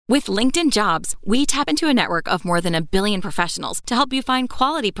With LinkedIn Jobs, we tap into a network of more than 1 billion professionals to help you find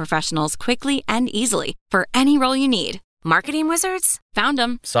quality professionals quickly and easily for any role you need. Marketing wizards? Found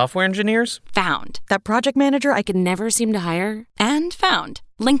them. Software engineers? Found. That project manager I could never seem to hire? And found.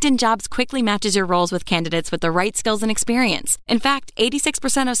 LinkedIn Jobs quickly matches your roles with candidates with the right skills and experience. In fact,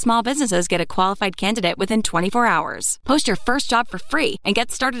 86% of small businesses get a qualified candidate within 24 hours. Post your first job for free and get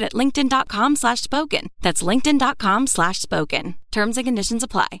started at linkedin.com/spoken. That's linkedin.com/spoken. Terms and conditions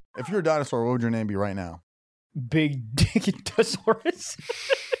apply. If you're a dinosaur, what would your name be right now? Big Dickosaurus.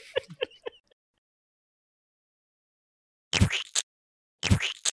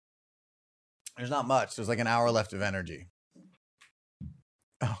 There's not much. There's like an hour left of energy.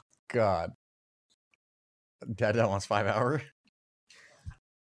 Oh, God. Dad wants 5 hours.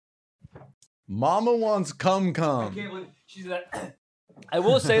 Mama wants cum. I can't believe she's that. I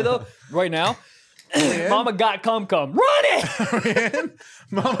will say, though, right now, Mama got cum. Run it!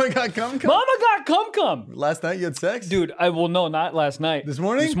 Mama got cum. Mama got cum. Last night you had sex? Dude, no, not last night. This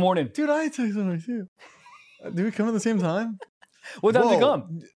morning? This morning. Dude, I had sex on night too. Did we come at the same time? What time did you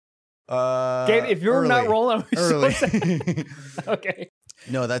come? Gabe, if you're early. not rolling, I'm Early. so sad. Okay.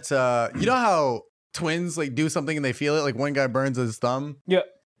 No, that's you know how twins like do something and they feel it? Like one guy burns his thumb. Yeah.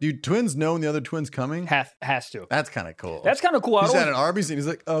 Dude, twins know when the other twin's coming. Has to. That's kind of cool. That's kind of cool. He's at an Arby's and he's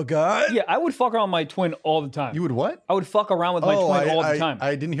like, "Oh God." Yeah, I would fuck around my twin all the time. You would what? I would fuck around with my twin all the time.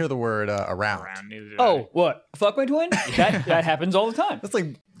 I didn't hear the word around. Oh, what? Fuck my twin? That happens all the time. That's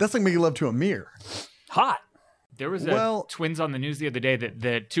like making love to a mirror. Hot. There was Well- twins on the news the other day that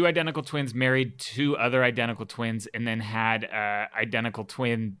the two identical twins married two other identical twins and then had identical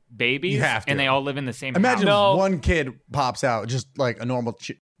twin babies. You have to. And they all live in the same Imagine house. one kid pops out just like a normal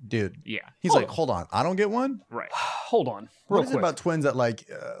dude. Yeah. He's like, hold on, I don't get one. Right. Hold on. What Real is quick. it about twins that like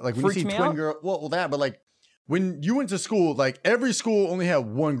when Freaks you see me twin out? girl? Well, that, but like when you went to school, like every school only had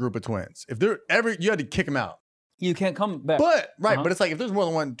one group of twins. If they're you had to kick them out. You can't come back. But right, Uh-huh. but it's like if there's more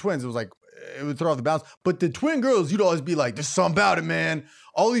than one twins, it was like it would throw off the balance. But the twin girls, you'd always be like, "There's something about it, man."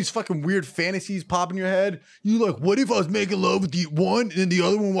 All these fucking weird fantasies pop in your head. You like, what if I was making love with the one and then the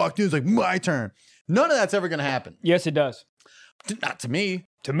other one walked in? It's like my turn. None of that's ever gonna happen. Yes, it does. Not to me.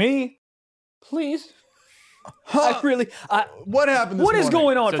 To me, please. Huh. What happened? This What is morning?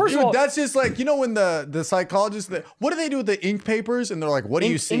 going on? First of all, that's just like when the psychologists. What do they do with the ink papers? And they're like, "What do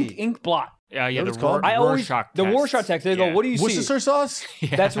you see?" Ink blot. Yeah, What it's called? Rorschach the test. Rorschach test. They go, Yeah. what do you see? Worcestershire sauce.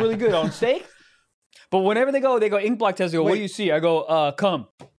 Yeah. That's really good on steak. But whenever they go ink block test. They go, what Wait. do you see? I go, cum.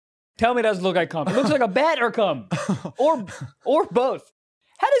 Tell me it doesn't look like cum. It looks like a bat or cum, or both.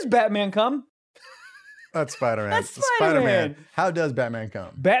 How does Batman come? That's Spider-Man. That's Spider-Man. How does Batman come?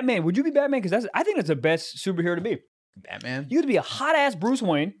 Batman. Would you be Batman? Because I think that's the best superhero to be. Batman. You'd be a hot ass Bruce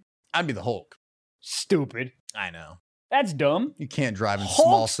Wayne. I'd be the Hulk. Stupid. I know. That's dumb. You can't drive in Hulk?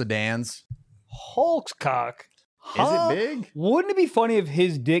 small sedans. Hulk's cock. Huh? Is it big? Wouldn't it be funny if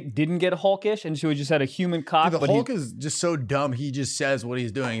his dick didn't get hulkish and so he just had a human cock? Dude, the but Hulk is just so dumb. He just says what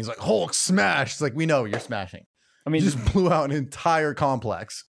he's doing. He's like, Hulk smash. It's like, we know you're smashing. I mean, You just blew out an entire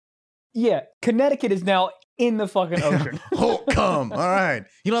complex. yeah, Connecticut is now in the fucking ocean. Hulk come. All right.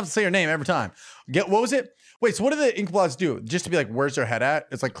 You don't have to say your name every time. What was it? Wait, so what do the ink blots do? Just to be like, where's their head at?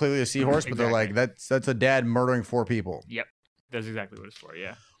 It's like clearly a seahorse, but they're like, that's a dad murdering 4 people. Yep. That's exactly what it's for.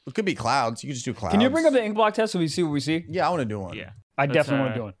 Yeah. It could be clouds. You could just do clouds. Can you bring up the ink block test so we see what we see? Yeah, I want to do one. Yeah. I Let's, definitely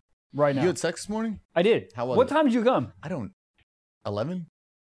want to do one right now. You had sex this morning? I did. How was what it? time did you come? I don't. 11?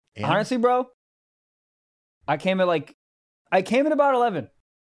 AM? Honestly, bro, I came at about 11.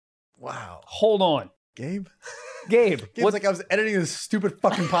 Wow. Hold on. Gabe? Gabe, Gabe's like, I was editing this stupid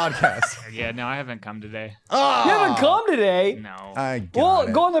fucking podcast. Yeah, no, I haven't come today. Oh, you haven't come today? No. I got Well,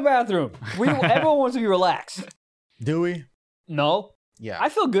 it. go in the bathroom. Everyone wants to be relaxed. Do we? No. Yeah. I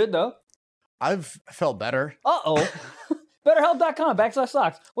feel good, though. I've felt better. Uh-oh.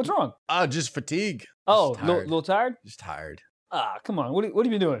 BetterHelp.com/socks. What's wrong? Just fatigue. Oh, Just tired. little tired? Just tired. Ah, come on. What have you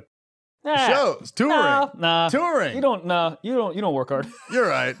been doing? Shows. Touring. Nah. Touring. You don't work hard. You're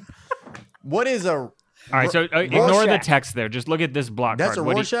right. What is a... All right, so ignore the Rorschach. text there. Just look at this block That's card.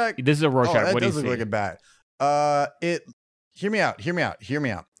 a Rorschach? This is a Rorschach. Oh, that What do you does look see? like a bat. Hear me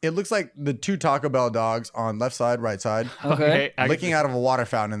out. It looks like the 2 Taco Bell dogs on left side, right side, Okay. I can licking see- out of a water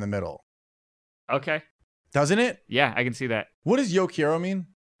fountain in the middle. Okay. Doesn't it? Yeah, I can see that. What does Yokiro mean?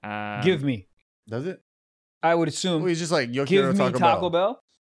 Give me. Does it? I would assume. Well, he's just like, Yokiro Give me Taco, Taco Bell.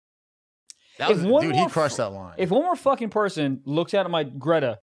 That If was, one dude, he more crushed that line. If one more fucking person looks at my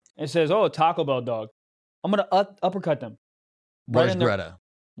Greta and says, "Oh, a Taco Bell dog," I'm gonna uppercut them. Where's in their- Greta?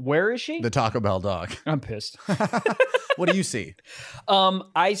 Where is she? The Taco Bell dog. I'm pissed. What do you see?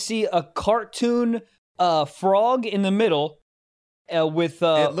 I see a cartoon frog in the middle, with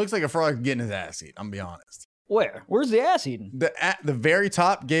It looks like a frog getting his ass eaten. I'm gonna be honest. where? Where's the ass eating? The very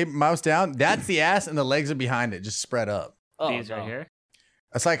top, Gabe, mouse down. That's the ass, and the legs are behind it, just spread up. Oh, These right no. here.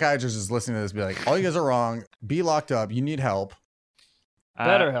 A psychiatrist is listening to this, be like, "All you guys are wrong. Be locked up. You need help."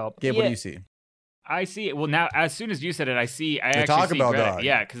 Better help. Gabe, what do you see? I see it. Well, now as soon as you said it, I actually Taco see Bell Greta. dog.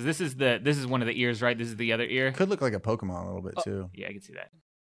 Yeah, because this is one of the ears, right? This is the other ear. Could look like a Pokemon a little bit too. Yeah, I can see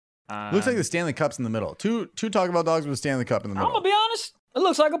that. Looks like the Stanley Cup's in the middle. Two Taco Bell dogs with a Stanley Cup in the I'm middle. gonna be honest. It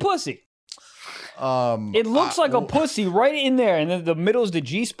looks like a pussy. It looks I- like a pussy right in there, and then the middle is the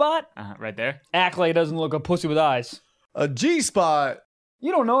G spot. right there. Act like it doesn't look a pussy with eyes. A G spot.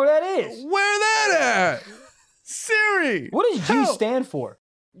 You don't know what that is. Where that at? Siri. What does G Help. stand for?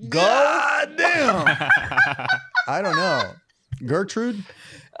 Go. God damn. I don't know. Gertrude.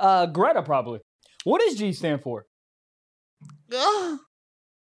 Greta probably. What does G stand for?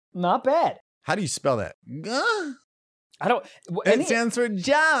 Not bad. How do you spell that? I don't. It stands for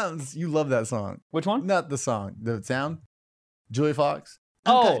Johns. You love that song. Which one? Not the song. The sound. Julie Fox.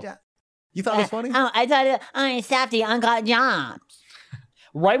 Oh. Uncut Gems. You thought it was funny? I thought I'm Safety Uncut Jobs.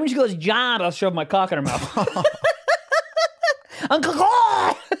 Right when she goes, John, I'll shove my cock in her mouth. Uncle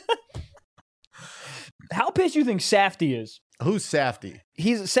God! How pissed do you think Safdie is? Who's Safdie?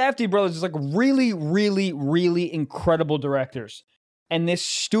 Safdie brothers is like really, really, really incredible directors. And this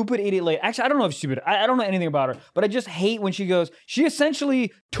stupid idiot lady, actually, I don't know if she's stupid. I don't know anything about her, but I just hate when she goes, she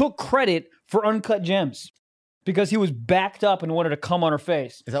essentially took credit for Uncut Gems because he was backed up and wanted to come on her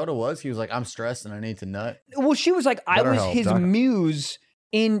face. Is that what it was? He was like, I'm stressed and I need to nut. Well, she was like, I was BetterHelp, his Doc. muse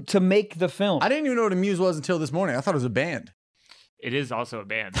to make the film. I didn't even know what a Muse was until this morning. I thought it was a band. It is also a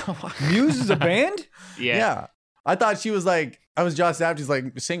band. Muse is a band? Yeah. I thought she was like, I was Josh Safdie's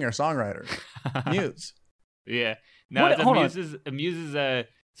like singer, songwriter. Muse. Yeah. No, What- it's hold on. a muse is a.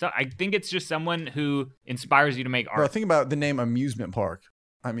 So I think it's just someone who inspires you to make Bro, art. think about the name Amusement Park.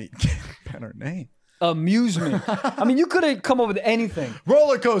 I mean, better name. Amusement. I mean, you could have come up with anything.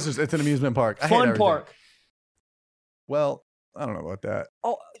 Roller coasters. It's an amusement park. I hate Fun everything. park. Well, I don't know about that.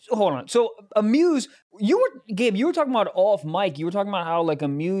 Oh, hold on. So Amuse, Gabe, you were talking about off mic. You were talking about how like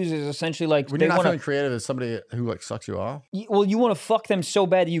Amuse is essentially like When they you're not want feeling to. creative as somebody who like sucks you off. Well, you want to fuck them so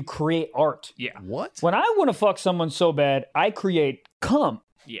bad that you create art. Yeah. What? When I want to fuck someone so bad, I create cum.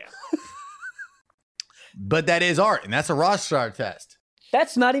 Yeah. But that is art, and that's a Rorschach test.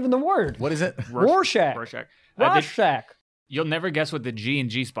 That's not even the word. What is it? Rorschach. Rorschach. Rorschach. You'll never guess what the G in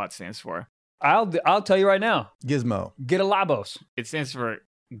G spot stands for. I'll tell you right now. Gizmo. Get a labos. It stands for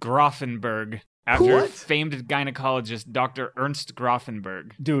Grafenberg, after What? famed gynecologist Dr. Ernst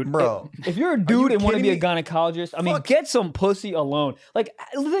Grafenberg. Dude, Bro. if you're a dude you and want to be a kidding gynecologist, I mean, Fuck. get some pussy alone. Like,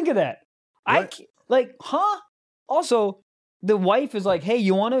 think of that. What? Huh? Also, the wife is like, hey,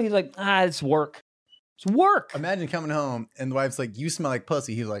 you want to? He's like, it's work. It's work. Imagine coming home and the wife's like, you smell like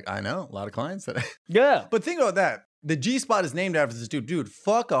pussy. He's like, I know. A lot of clients today. Yeah. But think about that. The G spot is named after this dude. Dude,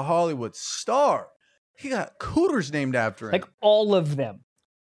 fuck a Hollywood star. He got cooters named after him. Like, all of them.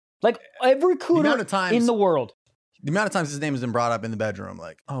 Like, every amount cooter of times- in the world. the amount of times his name has been brought up in the bedroom,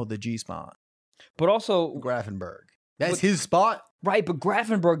 like, oh, the G spot. But also, Grafenberg. That's But- his spot. right, but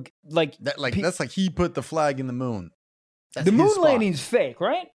Grafenberg, like, That's like he put the flag in the moon. That's the his moon spot. landing's fake,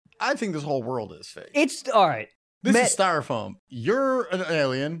 right? I think this whole world is fake. It's, all right. This Matt- is styrofoam. You're an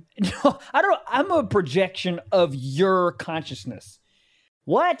alien. No, I don't know. I'm a projection of your consciousness.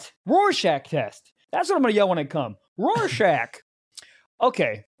 What? Rorschach test. That's what I'm going to yell when I come. Rorschach.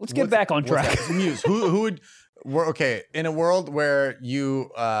 Okay, let's get back on track. What's that? Muse. Who would? Okay, in a world where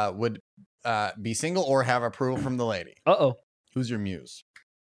you would be single or have approval from the lady, Uh-oh. who's your muse?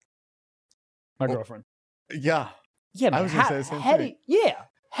 My Well, girlfriend. Yeah, Yeah, I man. was gonna say the same how thing.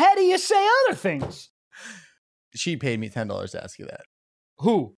 How do you say other things? she paid me $10 to ask you that.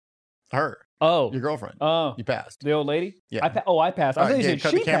 Who? Her, Oh. your girlfriend. Oh. You passed. The old lady? Yeah. I passed. I All thought right, you Gabe, said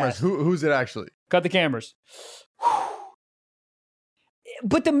cut she the cameras. passed. Who's it actually? Cut the cameras.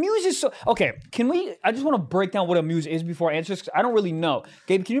 But the muse is so... Okay, can we... I just want to break down what a muse is before I answer this, because I don't really know.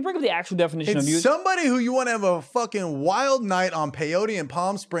 Gabe, can you bring up the actual definition of It's muse? somebody who you want to have a fucking wild night on peyote and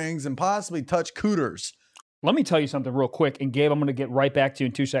Palm Springs and possibly touch cooters. Let me tell you something real quick, and Gabe, I'm going to get right back to you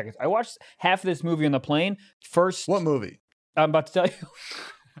in 2 seconds. I watched half of this movie on the plane. First... What movie? I'm about to tell you.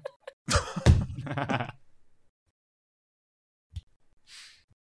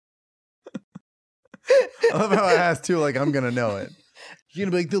 I love how I asked too, like I'm gonna know it. You're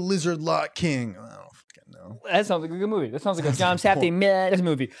gonna be like the Lizard Lot King. I don't fucking know. That sounds like a good movie. That sounds like a John Safdie that's a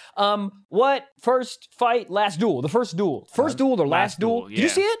movie. What? First fight, last duel. The first duel. First duel or last duel. Did you yeah.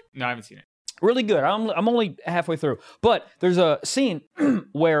 see it? No, I haven't seen it. Really good. I'm only halfway through. But there's a scene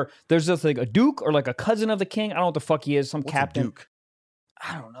where there's just like a duke or like a cousin of the king. I don't know what the fuck he is. Some What's captain. a Duke?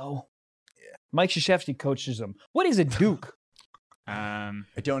 I don't know. Yeah. Mike Krzyzewski coaches them. What is a Duke? I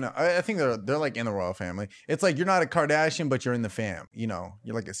don't know. I think they're like in the royal family. It's like you're not a Kardashian, but you're in the fam. You know,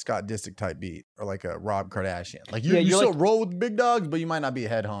 you're like a Scott Disick type beat, or like a Rob Kardashian. Like you still roll with the big dogs, but you might not be a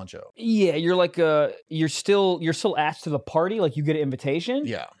head honcho. Yeah, you're like you're still asked to the party. Like you get an invitation.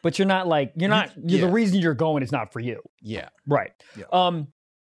 Yeah, but you're not like the reason you're going is not for you. Yeah, right. Yeah.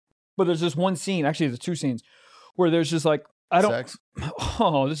 But there's this one scene. Actually, there's two scenes where there's just like. I don't. Sex?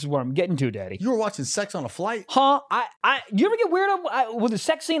 Oh, this is what I'm getting to, Daddy. You were watching sex on a flight? Huh? You ever get weird with the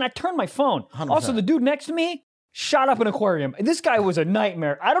sex scene? I turned my phone. 100%. Also, the dude next to me shot up an aquarium. And this guy was a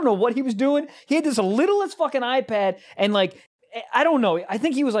nightmare. I don't know what he was doing. He had this littlest fucking iPad and like, I don't know. I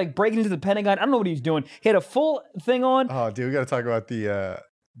think he was like breaking into the Pentagon. I don't know what he was doing. He had a full thing on. Oh, dude, we got to talk about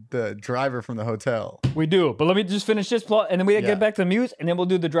the driver from the hotel. We do, but let me just finish this plot and then we get back to the muse and then we'll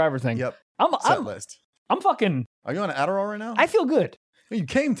do the driver thing. Yep. I'm list. I'm fucking. Are you on Adderall right now? I feel good. You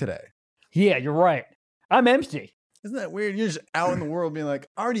came today. Yeah, you're right. I'm empty. Isn't that weird? You're just out in the world being like,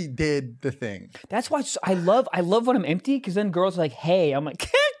 I already did the thing. That's why I love when I'm empty because then girls are like, hey, I'm like,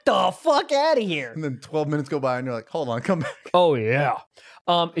 get the fuck out of here. And then 12 minutes go by and you're like, hold on, come back. Oh, yeah.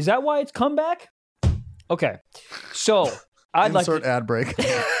 Is that why it's come back? Okay. So I'd like Insert ad break.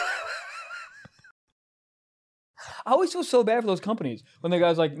 I always feel so bad for those companies when the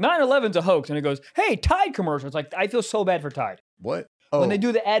guy's like, 9/11's a hoax. And it goes, hey, Tide commercial. It's like, I feel so bad for Tide. What? When they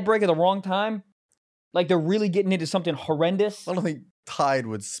do the ad break at the wrong time, like they're really getting into something horrendous. I don't think Tide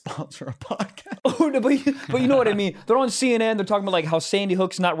would sponsor a podcast. Oh, no, but you know what I mean. They're on CNN. They're talking about like how Sandy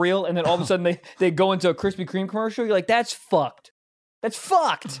Hook's not real. And then all of a sudden they go into a Krispy Kreme commercial. You're like, that's fucked. That's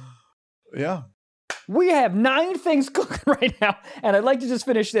fucked. Yeah. We have 9 things cooking right now. And I'd like to just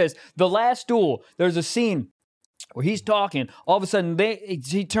finish this. The Last Duel, there's a scene where he's talking, all of a sudden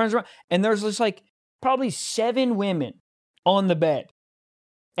he turns around and there's just like probably 7 women on the bed.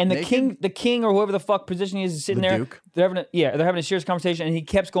 And the king or whoever the fuck position he is sitting there. Duke. They're having a serious conversation and he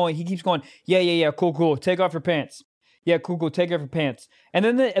keeps going, yeah, cool, take off your pants. Yeah, cool, take off your pants. And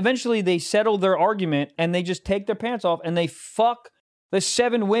then eventually they settle their argument and they just take their pants off and they fuck the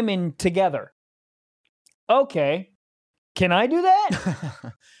 7 women together. Okay. Can I do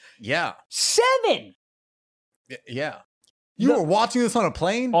that? Yeah. 7! Yeah. You were watching this on a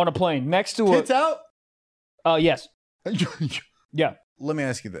plane? On a plane, next to Tits out? Yes. Yeah. Let me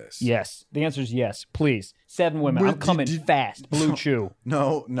ask you this. Yes. The answer is yes. Please. 7 women. I'm coming fast. Blue Chew.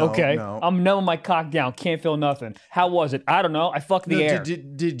 No. Okay. No. I'm numbing my cock down. Can't feel nothing. How was it? I don't know. I fucked the air.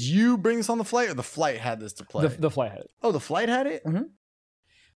 Did you bring this on the flight or the flight had this to play? The flight had it. Oh, the flight had it? Mm-hmm.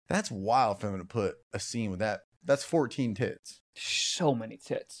 That's wild for him to put a scene with that. That's 14 tits. So many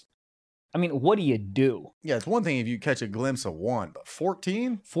tits. I mean, what do you do? Yeah, it's one thing if you catch a glimpse of one, but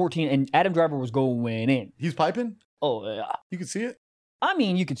 14? 14, and Adam Driver was going in. He's piping? Oh, yeah. You could see it? I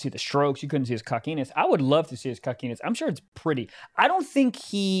mean, you could see the strokes. You couldn't see his cockiness. I would love to see his cockiness. I'm sure it's pretty. I don't think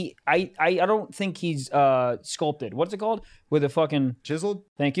I don't think he's sculpted. What's it called? With a fucking... Chiseled?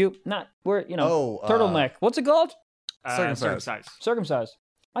 Thank you. Not, where, turtleneck. What's it called? Circumcised.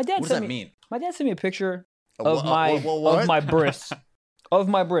 My dad what does that mean? My dad sent me a picture of my bris. Of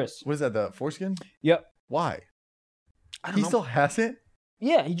my bris. What is that, the foreskin? Yep. Why? I don't know. Still has it?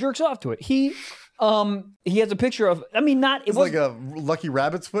 Yeah, he jerks off to it. He has a picture of, I mean, not... It's like a lucky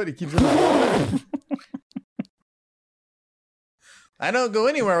rabbit's foot. He keeps it in the water. I don't go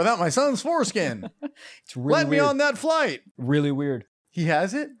anywhere without my son's foreskin. It's really Let me weird. on that flight. Really weird. He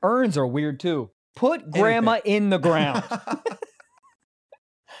has it? Urns are weird, too. Put grandma in the ground.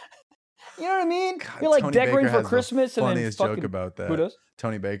 You know what I mean? God, You're like Tony decorating Baker for has Christmas the and then funniest fucking... joke about that. Who does?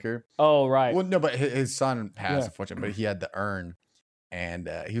 Tony Baker. Oh, right. Well, no, but his son passed, Yeah. unfortunately, but he had the urn. And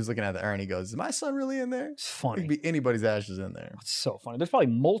he was looking at the urn. He goes, is my son really in there? It's It funny. could be anybody's ashes in there. It's so funny. There's probably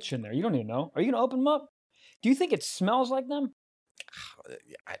mulch in there. You don't even know. Are you going to open them up? Do you think it smells like them?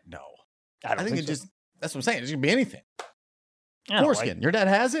 No. I don't think it so. just, that's what I'm saying. It can be anything. I don't Foreskin. like- Your dad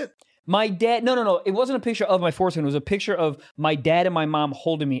has it? My dad, no. It wasn't a picture of my foreskin. It was a picture of my dad and my mom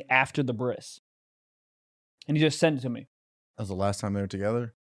holding me after the bris. And he just sent it to me. That was the last time they were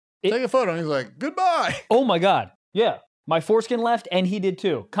together. It- Take a photo. And he's like, goodbye. Oh my God. Yeah. My foreskin left and he did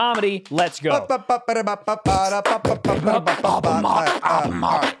too. Comedy, let's go.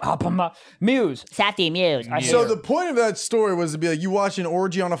 Muse. Safety Muse. So the point of that story was to be like, you watch an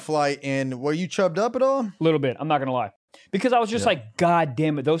orgy on a flight and were you chubbed up at all? A little bit. I'm not going to lie. Because I was just like, God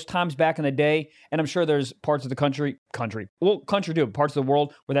damn it. Those times back in the day, and I'm sure there's parts of the country too, parts of the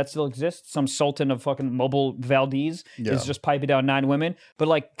world where that still exists. Some sultan of fucking Mobile Valdez is just piping down 9 women. But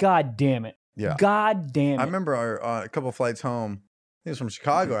like, God damn it. Yeah. God damn it. I remember a couple flights home. I think it was from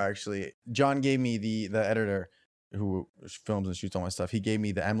Chicago, actually. John gave me the editor who films and shoots all my stuff, he gave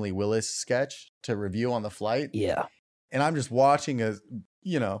me the Emily Willis sketch to review on the flight. Yeah. And I'm just watching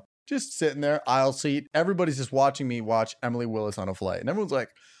just sitting there, aisle seat. Everybody's just watching me watch Emily Willis on a flight. And everyone's like,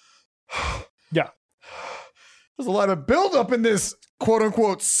 Yeah. there's a lot of buildup in this quote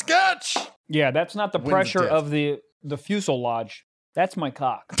unquote sketch. Yeah, that's not the Wins pressure death. of the fuselage. That's my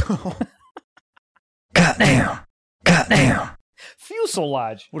cock. Goddamn.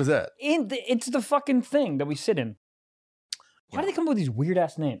 Fuselage. What is that? It's the fucking thing that we sit in. Why do they come up with these weird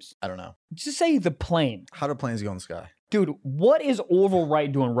ass names? I don't know. Just say the plane. How do planes go in the sky? Dude, what is Orville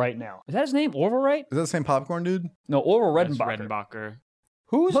Wright doing right now? Is that his name? Orville Wright? Is that the same popcorn dude? No, Orville That's Redenbacher. Redenbacher.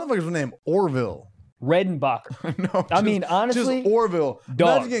 Who's Motherfucker's named Orville. Redenbacher? No, I mean, honestly, just Orville. dog.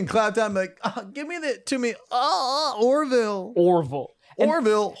 Imagine getting clapped out and be like, give me that to me. Orville. Orville. And,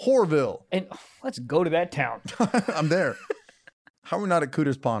 Orville, Horville. and let's go to that town. I'm there. How are we not at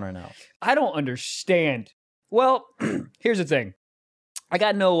Cooter's Pond right now? I don't understand. Well, here's the thing. I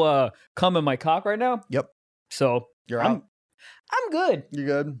got no cum in my cock right now. Yep. So You're I'm out. I'm good. You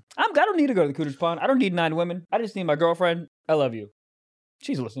good? I don't need to go to the Cooter's Pond. I don't need 9 women. I just need my girlfriend. I love you.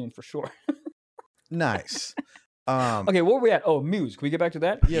 She's listening for sure. Nice. Okay, where were we at? Oh, muse. Can we get back to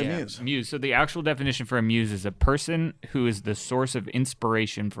that? Yeah, Muse. So the actual definition for a muse is a person who is the source of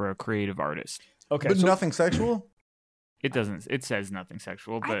inspiration for a creative artist. Okay, But so nothing sexual? It doesn't. It says nothing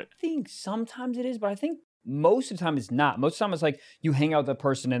sexual, I but think sometimes it is, but I think most of the time it's not. Most of the time it's like you hang out with that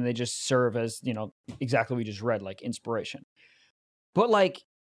person and they just serve as, exactly what we just read, like inspiration. But like,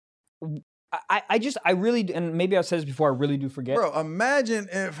 I really, and maybe I've said this before, I really do forget. Bro, imagine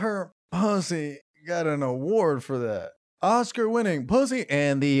if her pussy got an award for that. Oscar winning pussy.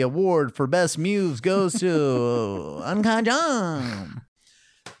 And the award for best muse goes to Uncut Jam.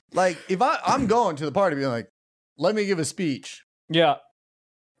 Like, if I'm going to the party being like, let me give a speech. Yeah.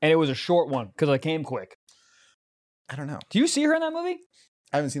 And it was a short one because I came quick. I don't know. Do you see her in that movie?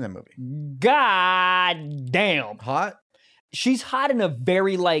 I haven't seen that movie. God damn. Hot? She's hot in a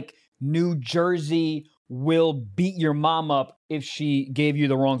very like New Jersey will beat your mom up if she gave you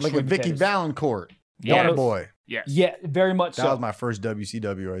the wrong Like a sweet Vicky potatoes. Valancourt. Yeah. Water boy. yes. Yeah, very much That so. was my first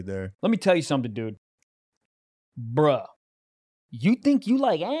WCW right there. Let me tell you something, dude. Bruh, you think you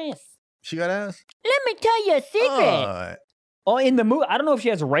like ass? She got ass? Let me tell you a secret. Oh, in the movie, I don't know if she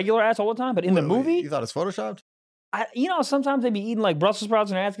has a regular ass all the time, but in the Wait, movie, You thought it's photoshopped? sometimes they be eating like Brussels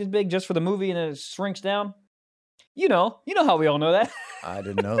sprouts and their ass gets big just for the movie and then it shrinks down. You know how we all know that. I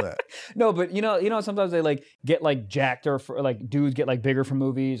didn't know that. No, but sometimes they like get like jacked or like dudes get like bigger for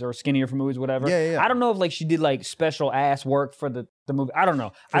movies or skinnier for movies, whatever. Yeah. I don't know if like she did like special ass work for the movie. I don't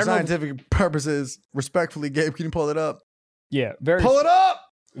know. For I don't know if- scientific purposes, respectfully, Gabe, can you pull it up? yeah, very Pull it up!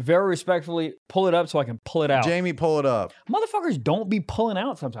 very respectfully, pull it up so I can pull it out. Jamie, pull it up. Motherfuckers don't be pulling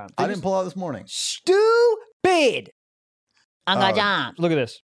out sometimes. I didn't pull out this morning. Stupid. Uncut Jam. Look at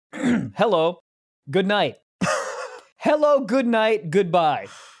this. Hello. Good night. Hello. Good night. Goodbye.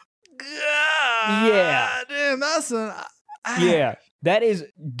 Yeah. Damn, that's an. Yeah. That is,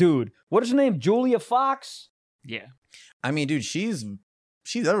 dude. What is her name? Julia Fox? Yeah. I mean, dude, she's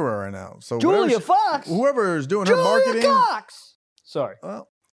everywhere right now. So Julia whatever Fox? whoever is doing her Julia marketing. Fox. Sorry. Well,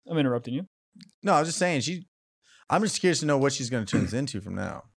 I'm interrupting you. no, I was just saying I'm just curious to know what she's going to turn this into from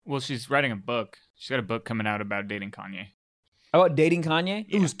now. Well, she's writing a book. She's got a book coming out about dating Kanye. How about dating Kanye?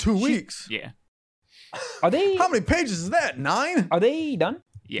 It was 2 weeks. Yeah. Are they How many pages is that? 9? are they done?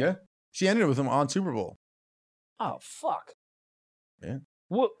 Yeah. She ended with him on Super Bowl. Oh fuck. Yeah.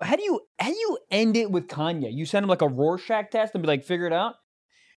 Well, how do you end it with Kanye? You send him like a Rorschach test and be like, figure it out?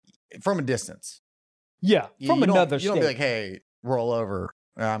 From a distance. Yeah. From You don't- another You state. don't be like, hey, roll over.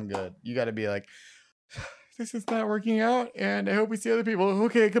 I'm good. You got to be like, this is not working out, and I hope we see other people.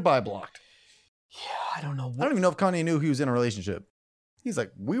 Okay, goodbye, blocked. yeah, I don't know. I don't even know if Kanye knew he was in a relationship. He's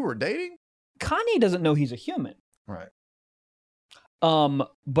like, we were dating? Kanye doesn't know he's a human. Right.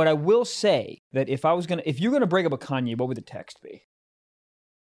 But I will say that if you're gonna break up with Kanye, what would the text be?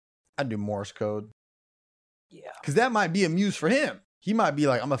 I'd do Morse code. Yeah. Because that might be a muse for him. He might be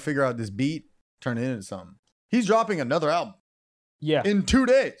like, I'm going to figure out this beat, turn it into something. He's dropping another album Yeah. in 2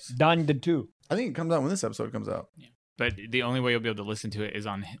 days. Don did too. I think it comes out when this episode comes out. But the only way you'll be able to listen to it is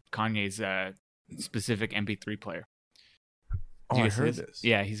on Kanye's specific MP3 player. Oh, Do you I guys see heard this.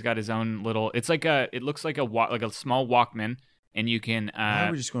 Yeah, he's got his own little. It looks like a small Walkman, and you can. Why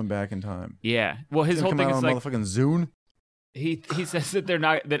are we just going back in time? Yeah. Well, his It's whole gonna thing come is out like on motherfucking Zune. he says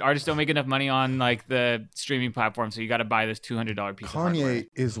that artists don't make enough money on like the streaming platform, so you got to buy this $200 piece of hardware. Kanye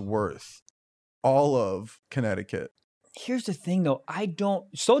is worth all of Connecticut. Here's the thing, though.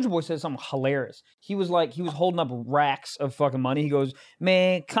 Soulja Boy said something hilarious. He was holding up racks of fucking money. He goes,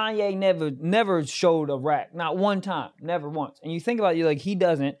 man, Kanye never showed a rack. Not one time. Never once. And you think about it, you're like, he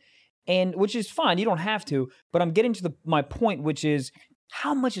doesn't. And which is fine. You don't have to. But I'm getting to my point, which is,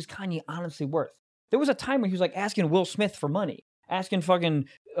 how much is Kanye honestly worth? There was a time where he was like asking Will Smith for money. Asking fucking...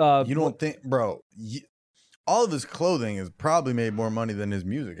 you don't think... Bro, all of his clothing has probably made more money than his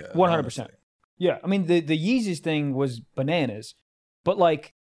music has. 100%. Honestly. Yeah, I mean, the Yeezys thing was bananas, but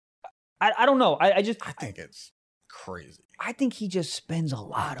like, I don't know. I think it's crazy. I think he just spends a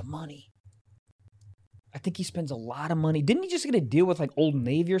lot of money. I think he spends a lot of money. Didn't he just get a deal with like Old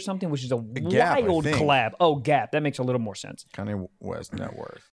Navy or something, which is a Gap, wild collab? Oh, Gap. That makes a little more sense. Kanye West net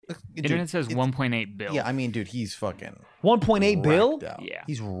worth. Internet says 1.8 bill. Yeah, I mean, dude, he's fucking 1.8 bill? out. Yeah.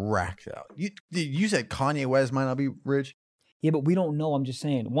 He's racked out. You said Kanye West might not be rich? Yeah, but we don't know. I'm just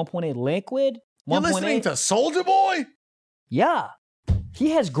saying. 1.8 liquid? You're 1.8? listening to Soulja Boy? Yeah.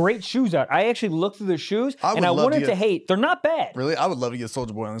 He has great shoes out. I actually looked through the shoes, and I wanted to hate. They're not bad. Really? I would love to get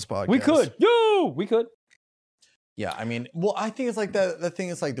Soulja Boy on this podcast. We could. We could. Yeah, I mean, well, I think it's like the thing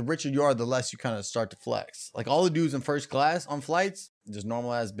is like the richer you are, the less you kind of start to flex. Like all the dudes in first class on flights, just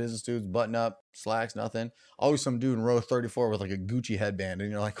normal ass business dudes, button up, slacks, nothing. Always some dude in row 34 with like a Gucci headband,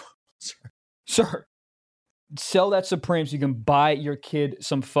 and you're like, sir, sell that Supreme so you can buy your kid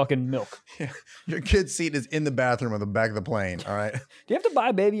some fucking milk. Yeah. Your kid's seat is in the bathroom at the back of the plane, all right? Do you have to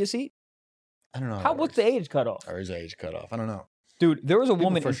buy baby a seat? I don't know. What's the age cutoff? Or is the age cutoff? I don't know. Dude, there was a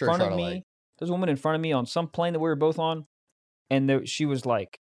woman for in sure front try of to, me. like- There's a woman in front of me on some plane that we were both on, and she was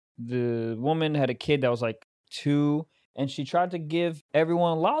like, the woman had a kid that was like 2, and she tried to give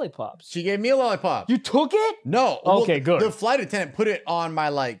everyone lollipops. She gave me a lollipop. You took it? No. Okay, good. The flight attendant put it on my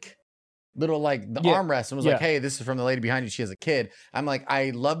like little like the armrest and was like, hey, this is from the lady behind you. She has a kid. I'm like,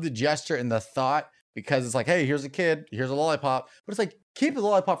 I love the gesture and the thought because it's like, hey, here's a kid. Here's a lollipop. But it's like, keep the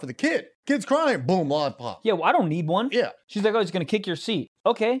lollipop for the kid. Kid's crying. Boom, lollipop. Yeah, well, I don't need one. Yeah. She's like, oh, he's going to kick your seat.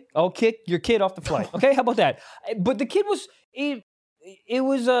 Okay, I'll kick your kid off the flight. Okay, how about that? But the kid was, it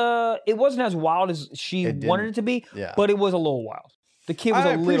wasn't as wild as she wanted it to be, but it was a little wild. The kid was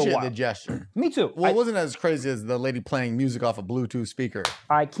a little appreciate wild. the gesture. Me too. Well, it wasn't as crazy as the lady playing music off a Bluetooth speaker.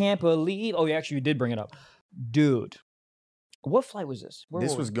 I can't believe, oh, actually, you did bring it up. Dude, what flight was this?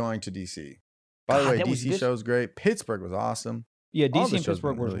 This was going to DC. By the way, DC show's great. Pittsburgh was awesome. Yeah, All DC the and shows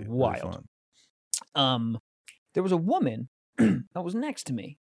Pittsburgh been was really, wild. really fun. There was a woman that was next to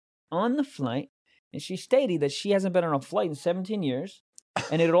me on the flight, and she stated that she hasn't been on a flight in 17 years.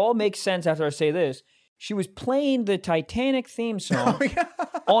 And it all makes sense after I say this. She was playing the Titanic theme song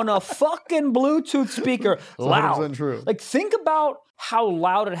on a fucking Bluetooth speaker, loud. 100% true. Like, think about how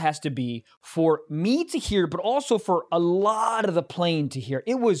loud it has to be for me to hear, but also for a lot of the plane to hear.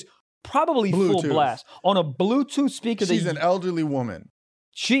 It was probably full blast on a Bluetooth speaker. She's an elderly woman.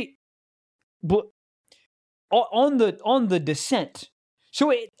 On the descent.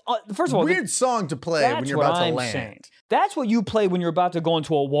 So first of all, weird song to play when you're about to land. Saying. That's what you play when you're about to go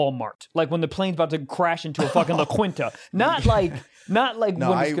into a Walmart, like when the plane's about to crash into a fucking La Quinta. Not like no,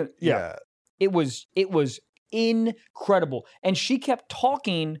 when it's gonna, yeah. It was incredible, and she kept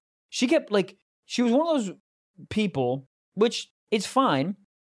talking. She was one of those people, which it's fine,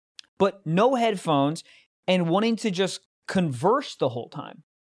 but no headphones and wanting to just converse the whole time.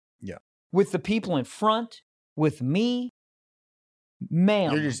 Yeah, with the people in front, with me.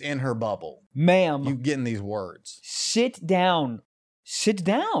 Ma'am. You're just in her bubble. Ma'am. You getting these words. Sit down. Sit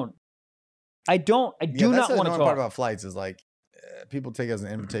down. I do not want to talk. The part about flights is like people take it as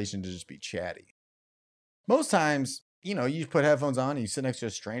an invitation to just be chatty. Most times, you put headphones on and you sit next to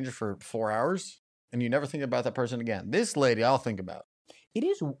a stranger for 4 hours and you never think about that person again. This lady, I'll think about. It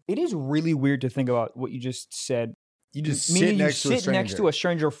is really weird to think about what you just said. You just sit next to a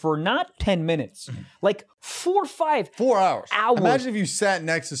stranger for not 10 minutes, like 4 hours. Hours. Imagine if you sat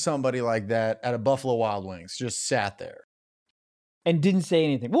next to somebody like that at a Buffalo Wild Wings, just sat there and didn't say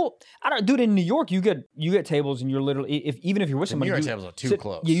anything. Well, I don't, dude. In New York, you get tables, and you're literally even if you're with somebody, New York tables are too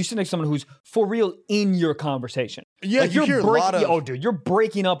close. Yeah, you sit next to someone who's for real in your conversation. Yeah, like you hear a lot of. Oh, dude, you're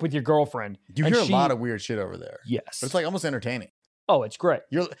breaking up with your girlfriend. You hear a lot of weird shit over there. Yes, but it's like almost entertaining. Oh, it's great.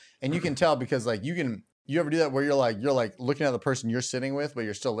 And you can tell because like you ever do that where you're like looking at the person you're sitting with, but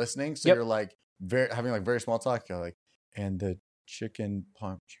you're still listening. So you're like having like very small talk. You're like, and the chicken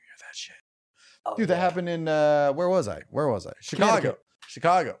pump. Did you hear that shit? Oh, dude, that happened in where was I? Chicago.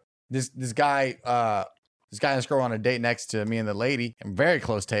 This guy and this girl were on a date next to me and the lady, and very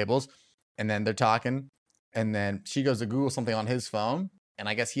close tables. And then they're talking, and then she goes to Google something on his phone, and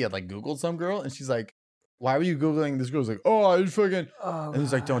I guess he had like Googled some girl, and she's like, why were you Googling? This girl's like, oh, I just fucking. And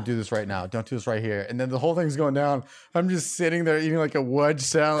he's like, don't do this right now. Don't do this right here. And then the whole thing's going down. I'm just sitting there eating like a wedge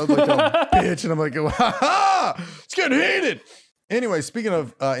salad, like a bitch. And I'm like, ha ha, it's getting heated. Anyway, speaking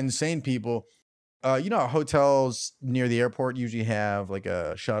of insane people, you know how hotels near the airport usually have like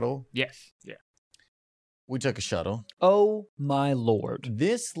a shuttle? Yes. Yeah. We took a shuttle. Oh my Lord.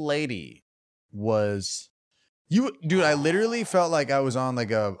 This lady was dude, I literally felt like I was on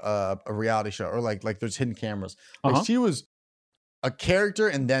like a reality show or like there's hidden cameras. Like she was a character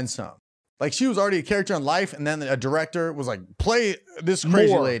and then some. Like she was already a character in life, and then a director was like, play this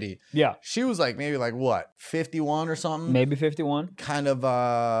crazy lady. Yeah. She was like maybe like what, 51 or something? Maybe 51. Kind of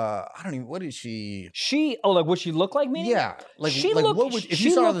I don't even, what is she? Like what she looked like, meaning? Yeah. Like she like looked, what would if she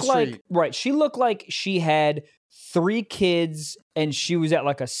you saw her on looked the street? like, right. She looked like she had 3 kids and she was at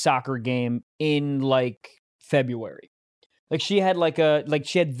like a soccer game in like February. Like she had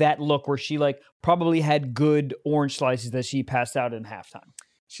she had that look where she like probably had good orange slices that she passed out in halftime.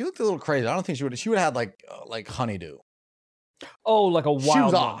 She looked a little crazy. I don't think she would have had like honeydew. Oh, like a wild She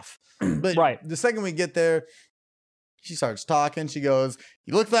was one. off. But Right. the second we get there, she starts talking. She goes,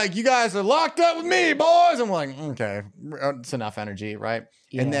 you look like you guys are locked up with me, boys. I'm like, okay, it's enough energy, right?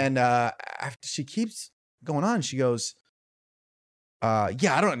 Yeah. And then after she keeps going on, she goes,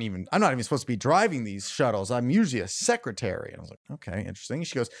 yeah, I'm not even supposed to be driving these shuttles. I'm usually a secretary. And I was like, okay, interesting.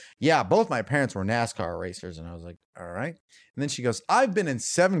 She goes, yeah, both my parents were NASCAR racers. And I was like, all right. And then she goes, I've been in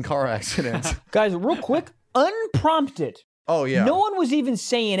 7 car accidents. Guys, real quick, unprompted. Oh, yeah. No one was even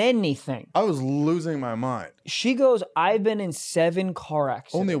saying anything. I was losing my mind. She goes, I've been in 7 car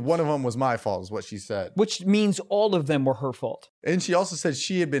accidents. Only one of them was my fault, is what she said. Which means all of them were her fault. And she also said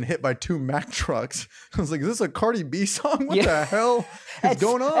she had been hit by 2 Mack trucks. I was like, is this a Cardi B song? What Yeah. the hell is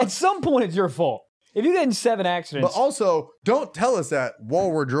going on? At some point, it's your fault. If you get in 7 accidents. But also, don't tell us that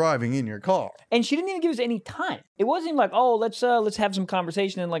while we're driving in your car. And she didn't even give us any time. It wasn't even like, oh, let's have some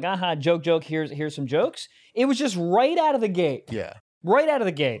conversation and like, joke, here's some jokes. It was just right out of the gate. Yeah. Right out of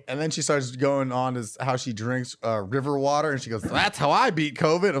the gate. And then she starts going on as how she drinks river water. And she goes, that's how I beat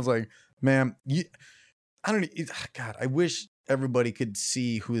COVID. I was like, ma'am, God, I wish everybody could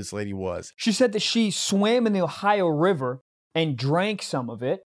see who this lady was. She said that she swam in the Ohio River and drank some of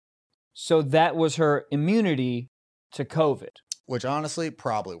it. So that was her immunity to COVID. Which honestly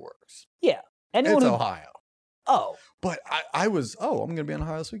probably works. Yeah. Anyone It's who, Ohio. Oh. But I'm going to be in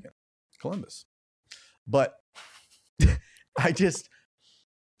Ohio this weekend. Columbus. But I just,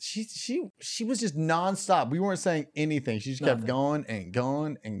 she was just nonstop. We weren't saying anything. She just kept going and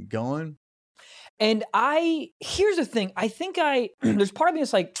going and going. And here's the thing. I think there's part of me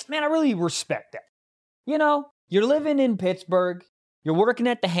that's like, man, I really respect that. You know, you're living in Pittsburgh, you're working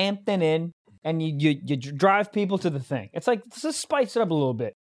at the Hampton Inn, and you drive people to the thing. It's like, let's just spice it up a little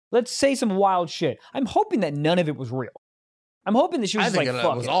bit. Let's say some wild shit. I'm hoping that none of it was real. I'm hoping that she was just like,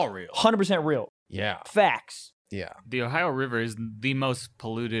 fuck it was it. all real. 100% real. Yeah. Facts. Yeah. The Ohio River is the most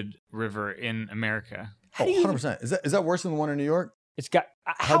polluted river in America. How do you 100%. Is that worse than the one in New York? It's got,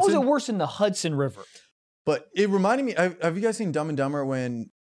 how is Hudson? it worse than the Hudson River? But it reminded me, have you guys seen Dumb and Dumber when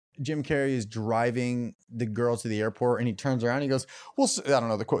Jim Carrey is driving the girl to the airport and he turns around and he goes, well, I don't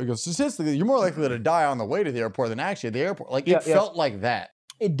know the quote. He goes, statistically, you're more likely to die on the way to the airport than actually at the airport. Like it felt like that.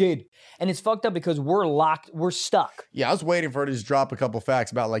 It did. And it's fucked up because we're stuck. Yeah, I was waiting for her to just drop a couple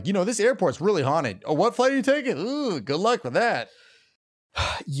facts about like, this airport's really haunted. Oh, what flight are you taking? Ooh, good luck with that.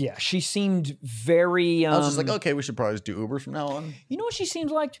 Yeah, she seemed very... I was just like, okay, we should probably just do Uber from now on. You know what she seemed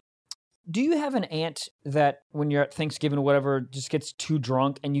like? Do you have an aunt that when you're at Thanksgiving or whatever just gets too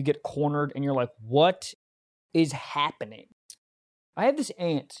drunk and you get cornered and you're like, what is happening? I have this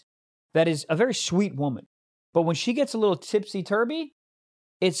aunt that is a very sweet woman, but when she gets a little tipsy-turvy,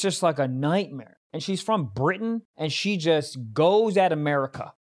 it's just like a nightmare. And she's from Britain and she just goes at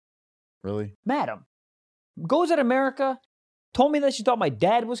America. Really? Madam, goes at America, told me that she thought my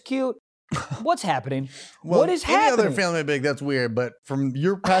dad was cute. What's happening? What is happening? Any other family big, that's weird. But from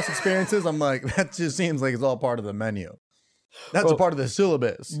your past experiences, I'm like, that just seems like it's all part of the menu. That's a part of the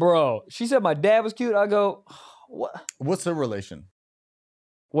syllabus. Bro, she said my dad was cute. I go, what? What's the relation?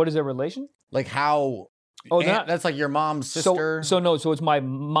 What is their relation? Like how? Oh, that's like your mom's sister. So it's my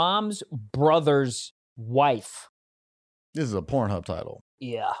mom's brother's wife. This is a Pornhub title.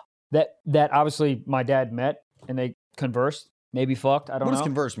 Yeah. That obviously my dad met and they conversed. Maybe fucked. I don't know. What does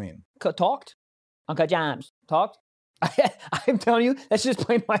converse mean? Talked. Uncle James. Talked. I'm telling you, that's just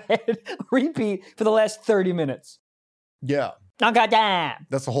playing in my head. Repeat for the last 30 minutes. Yeah. Uncle James.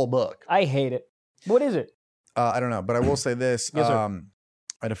 That's the whole book. I hate it. What is it? I don't know, but I will say this. Yes, sir.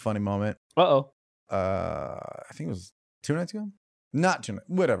 I had a funny moment. Uh-oh. I think it was 2 nights ago. Not 2 nights.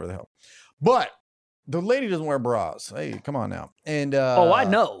 Whatever the hell. But The lady doesn't wear bras. Hey, come on now. And Oh, I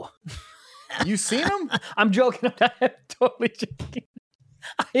know. You seen them? I'm joking. I'm totally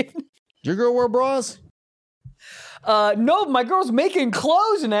joking. Your girl wear bras? No, my girl's making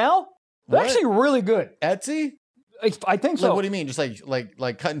clothes now. They're What? actually really good. Etsy? I think so. Like, what do you mean? Just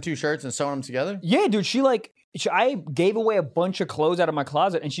like cutting two shirts and sewing them together? Yeah, dude. I gave away a bunch of clothes out of my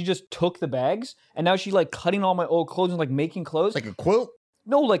closet, and she just took the bags, and now she's like cutting all my old clothes and like making clothes. Like a quilt?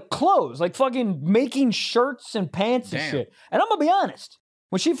 No, like clothes, like fucking making shirts and pants and Damn. shit. And I'm gonna be honest.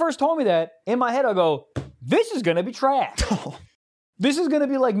 When she first told me that, in my head I go, "This is gonna be trash. This is gonna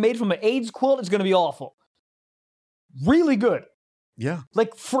be like made from an AIDS quilt. It's gonna be awful. Really good." Yeah.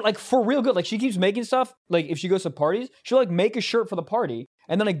 Like for real good. Like she keeps making stuff. Like if she goes to parties, she'll like make a shirt for the party,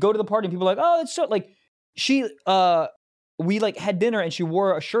 and then I go to the party and people are like, "Oh, it's so like." We like had dinner and she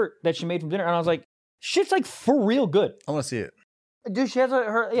wore a shirt that she made from dinner, and I was like, "Shit's like for real good." I want to see it. Dude, she has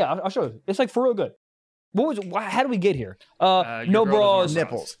I'll show you. It's like for real good. How do we get here? Your No girl bras. doesn't wear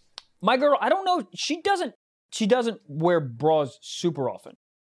Nipples. My girl, I don't know. She doesn't wear bras super often.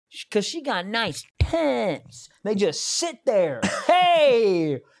 Cause she got nice pants. They just sit there.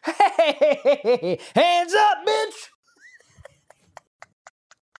 Hey, hands up, bitch.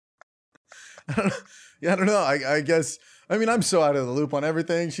 Yeah, I don't know. I guess. I mean, I'm so out of the loop on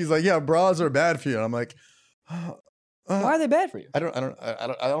everything. She's like, "Yeah, bras are bad for you." And I'm like, Why are they bad for you? I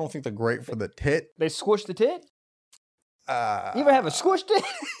don't think they're great for the tit. They squish the tit. You ever have a squish tit?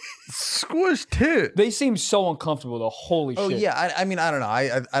 Squish tit. They seem so uncomfortable though. Holy Oh shit. yeah. I mean, I don't know.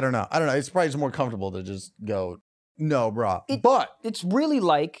 I don't know. I don't know. It's probably just more comfortable to just go, no, bra. But It's really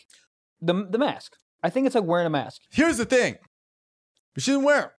like the mask. I think it's like wearing a mask. here's the thing. She didn't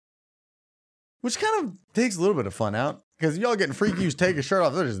wear 'em. Which kind of takes a little bit of fun out. Because y'all getting freaky, you just take a shirt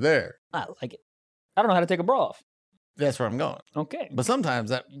off, they're just there. I like it. I don't know how to take a bra off. That's where I'm going. Okay. But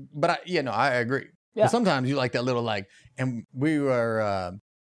sometimes I agree. Yeah. But sometimes you like that little and we were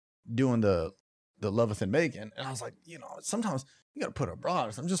doing the Loveth and Bacon, and I was like, sometimes you gotta put a bra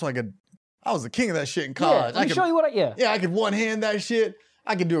on something just so I was the king of that shit in college. Yeah, let me show you what I could one hand that shit.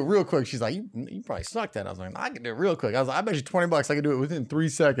 I could do it real quick. She's like, you probably sucked at it. I was like, I could do it real quick. I was like, I bet you $20 I could do it within 3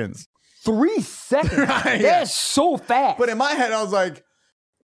 seconds. 3 seconds? Right, yeah. That's so fast. But in my head, I was like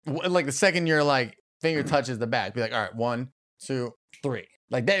the second your finger touches the back, be like, all right, 1, 2, 3.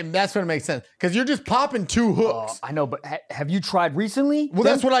 Like that's when it makes sense. Because you're just popping 2 hooks. I know, but have you tried recently? Well,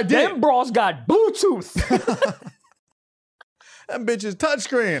 that's what I did. Them bras got Bluetooth. That bitch is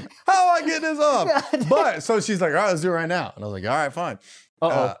touchscreen. How I get this off? But so she's like, all right, let's do it right now. And I was like, all right, fine.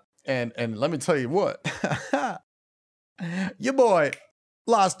 And let me tell you what. Your boy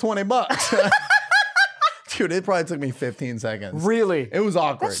lost $20. Dude, it probably took me 15 seconds. Really? It was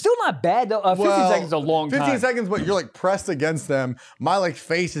awkward. That's still not bad though. 15 seconds is a long time. 15 seconds, but you're pressed against them. My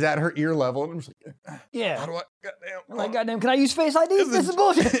face is at her ear level. And I'm just like, Yeah. how do I? Goddamn. I'm like, goddamn, can I use Face ID? This is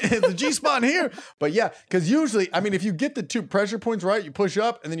bullshit. Is the G spot here? But yeah, because usually, I mean, if you get the 2 pressure points right, you push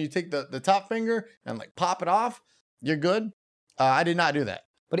up and then you take the top finger and pop it off, you're good. I did not do that.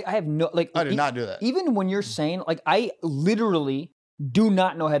 But I have no I did not do that. Even when you're saying I literally do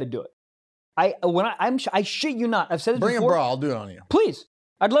not know how to do it. I shit you not. I've said this Bring before. a bra. I'll do it on you. Please.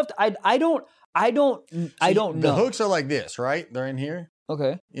 I'd love to. I don't know. The hooks are like this, right? They're in here.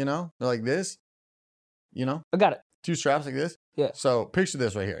 Okay. They're like this. I got it. 2 straps like this. Yeah. So picture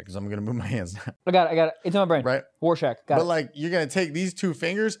this right here, because I'm gonna move my hands now. I got it. It's in my brain. Right. Warshak. Got it. You're gonna take these 2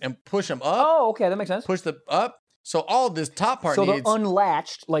 fingers and push them up. Oh, okay. That makes sense. Push them up. So all this top part So needs. they're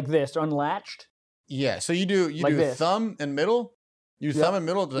unlatched like this. They're unlatched. Yeah. So you do Like this. thumb and middle. Use thumb and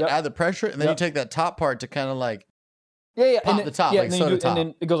middle to add the pressure, and then you take that top part to kind of Yeah. pop and the top, yeah, like and then soda top. And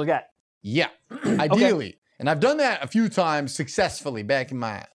then it goes like that. Yeah. Ideally. And I've done that a few times successfully back in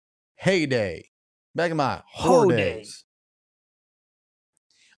my heyday. Back in my whore days.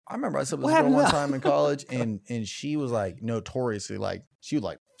 I remember I slept with What this girl happened one to time in college, and she was notoriously she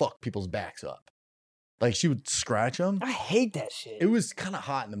would fuck people's backs up. She would scratch them. I hate that shit. It was kind of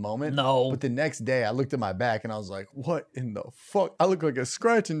hot in the moment. No. But the next day I looked at my back and I was like, what in the fuck? I look like a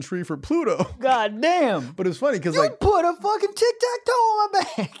scratching tree for Pluto. God damn. But it was funny because You put a fucking tic-tac-toe on my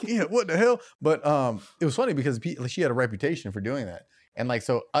back. yeah, what the hell? But it was funny because she had a reputation for doing that. And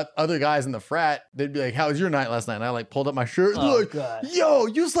so other guys in the frat, they'd be like, how was your night last night? And I pulled up my shirt and Oh, like, God. yo,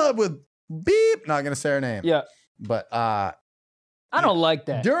 you slept with beep. Not gonna say her name. Yeah. But I don't like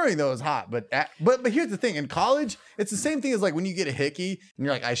that. during those hot, but here's the thing: in college, it's the same thing as when you get a hickey and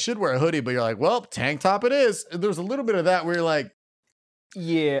you're like, I should wear a hoodie, but you're like, well, tank top it is. There's a little bit of that where you're like,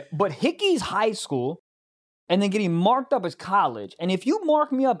 Yeah, but Hickey's high school and then getting marked up as college. And if you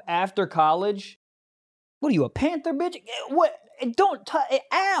mark me up after college, what are you, a Panther bitch? What? Don't touch.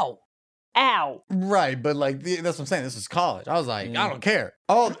 Ow. Ow. Right, but like that's what I'm saying. This is college. I was like, I don't care.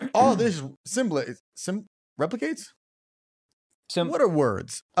 All this replicates. What are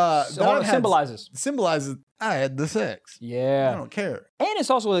words? Symbolizes. Symbolizes I had the sex. Yeah. I don't care. And it's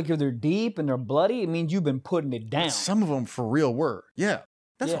also like if they're deep and they're bloody, it means you've been putting it down. Some of them for real were. Yeah.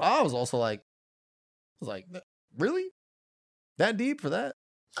 That's Yeah. what I was also like. I was like, really? That deep for that?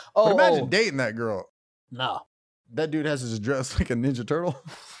 Oh, But imagine dating that girl. no. That dude has his dress like a Ninja Turtle.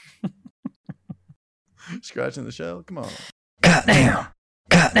 Scratching the shell. Come on. Goddamn.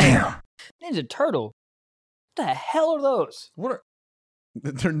 Ninja Turtle. What the hell are those? What are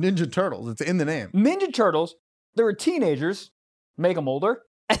they're Ninja Turtles. It's in the name. Ninja Turtles. They were teenagers. Make them older.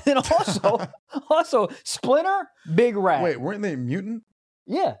 And then also Splinter, Big Rat. Wait, weren't they mutant?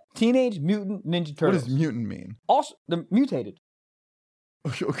 Yeah. Teenage Mutant Ninja What Turtles. does mutant mean? Also, they're mutated.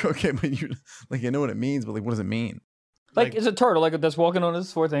 Okay, but you like you know what it means, but like what does it mean? Like it's a turtle, like that's walking on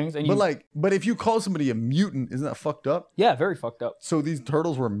his four things. And But if you call somebody a mutant, isn't that fucked up? yeah, very fucked up. So these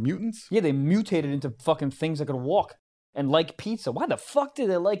turtles were mutants? Yeah, they mutated into fucking things that could walk and like pizza. Why the fuck did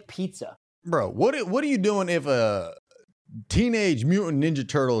they like pizza? Bro, what are you doing if a teenage mutant ninja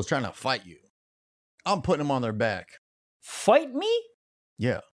turtle is trying to fight you? I'm putting them on their back. Fight me?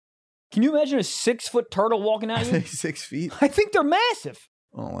 Yeah. Can you imagine a 6-foot turtle walking Are at they you? 6 feet? I think they're massive.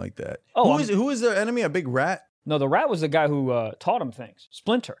 I don't like that. Oh, who is their enemy? A big rat? No, the rat was the guy who taught him things.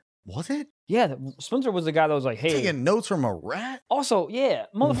 Splinter. Was it? Yeah, Splinter was the guy that was like, hey. Taking notes from a rat? Also, yeah,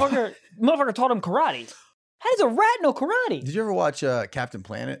 motherfucker taught him karate. How does a rat know karate? Did you ever watch Captain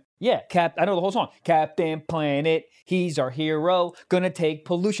Planet? Yeah, I know the whole song. Captain Planet, he's our hero. Gonna take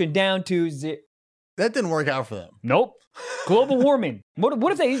pollution down to zero. That didn't work out for them. Nope. Global warming. What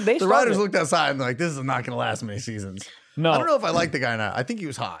if they The started writers it? looked outside and like, this is not going to last many seasons. No. I don't know if I like the guy now. I think he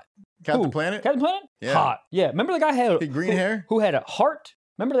was hot. Captain Who? Planet? Captain Planet? Yeah. Hot. Yeah. Remember the guy had Had green hair? who had a heart?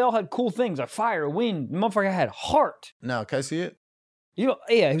 Remember they all had cool things like fire, wind. The motherfucker had heart. No, can I see it? You know,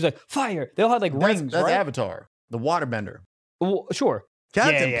 yeah, he was like fire. They all had like rings, That's right? Avatar, the waterbender. Well, sure.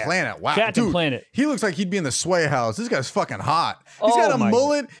 Captain Yeah. Planet. Wow. Captain Dude, Planet. He looks like he'd be in the Sway House. This guy's fucking hot. He's Oh got a my-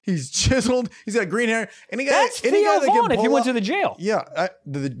 mullet. He's chiseled. He's got green hair. Any guy, That's any guy Theo that can Vaughn if he pull went to off- the jail. Yeah,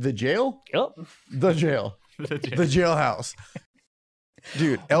 the jail? Yep. The jail. The jailhouse.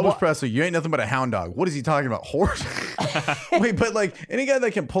 Dude, Elvis Presley, you ain't nothing but a hound dog. What is he talking about? Horse? Wait, but like any guy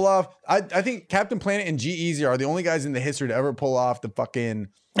that can pull off, I think Captain Planet and G-Eazy are the only guys in the history to ever pull off the fucking.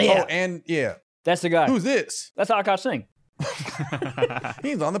 Yeah. Oh, and yeah. That's the guy. Who's this? That's Akash Singh.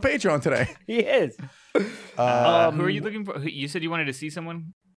 He's on the Patreon today. He is. Who are you looking for? You said you wanted to see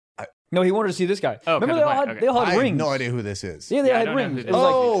someone? No, he wanted to see this guy. Oh, Remember Captain they all Planet, had, they all I had have rings. no idea who this is. Yeah, they Yeah, I had don't know rings. who It this was is.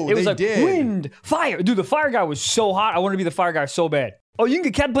 Oh, like, it was they like did. wind, fire. Dude, the fire guy was so hot. I wanted to be the fire guy so bad. Oh, you can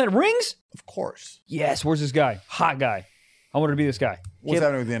get Captain Planet rings? Of course. Yes. Where's this guy? Hot guy. I wanted to be this guy. What's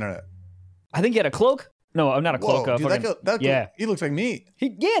happening with the internet? I think he had a cloak. No, not a cloak. Whoa, dude, fucking- that he looks like me.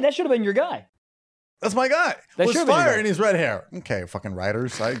 that should have been your guy. That's my guy. That With should've been your fire guy. in his red hair. Okay, fucking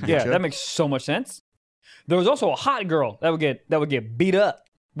writers. I get Yeah, you. that makes so much sense. There was also a hot girl that would get beat up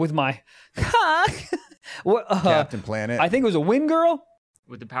with my cock. Captain Planet. I think it was a wind girl.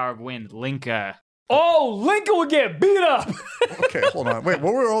 With the power of wind, Linka. Oh, Lincoln would get beat up. Okay, hold on. Wait,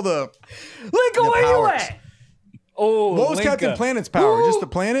 what were all the Lincoln, where you powers? at? Oh, what was Linka. Captain Planet's power? Ooh, Just the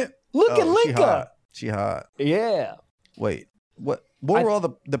planet? Look at She Linka. hot. She hot. Yeah. Wait, what were all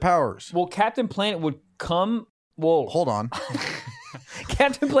the powers? Well, Captain Planet would come. Whoa. Hold on.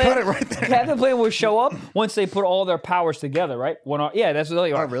 Captain Planet. Cut it right there. Captain Planet would show up once they put all their powers together, right? That's what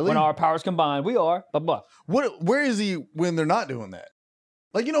they are. Oh, really? When our powers combine, we are. Blah blah. Where is he when they're not doing that?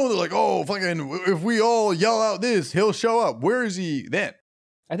 Like, you know, they're like, oh, fucking, if we all yell out this, he'll show up. Where is he then?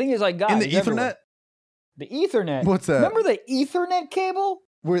 I think he's like God. In the he's everywhere. Ethernet? The Ethernet. What's that? Remember the Ethernet cable?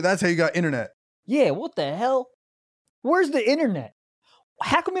 Where that's how you got internet. Yeah. What the hell? Where's the internet?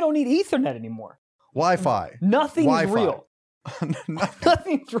 How come we don't need Ethernet anymore? Wi-Fi. Nothing's Wi-Fi. real.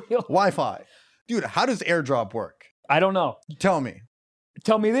 Nothing's real. Wi-Fi. Dude, how does AirDrop work? I don't know. Tell me.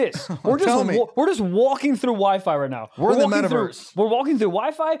 Tell me this. We're Tell me. we're just walking through Wi-Fi right now. We're in the walking metaverse. We're walking through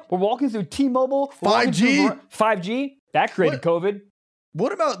Wi-Fi. We're walking through T-Mobile. we're walking 5G? through 5G. That created COVID.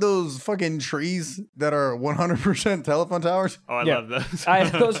 What about those fucking trees that are 100% telephone towers? Oh, I Yeah. love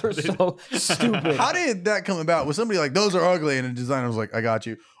those. Those are so stupid. How did that come about? Was somebody like, those are ugly, and the designer was like, I got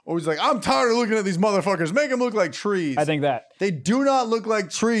you? Or he's like, I'm tired of looking at these motherfuckers. Make them look like trees. I think that. They do not look like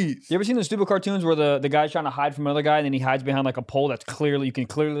trees. You ever seen the stupid cartoons where the guy's trying to hide from another guy and then he hides behind like a pole that's you can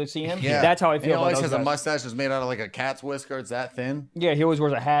clearly see him? That's how I And feel he about always those has a guys. mustache that's made out of like a cat's whisker. It's that thin. Yeah, he always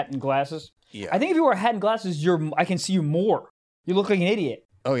wears a hat and glasses. Yeah. I think if you wear a hat and glasses, I can see you more. You look like an idiot.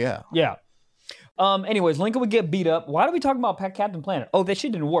 Oh, yeah. Yeah. Anyways, Lincoln would get beat up. Why are we talking about Captain Planet? Oh, that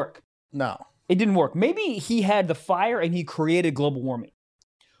shit didn't work. No. It didn't work. Maybe he had the fire and he created global warming.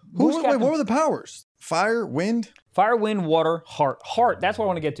 What were the powers? Fire, wind, Fire, wind, water, heart. Heart. That's what I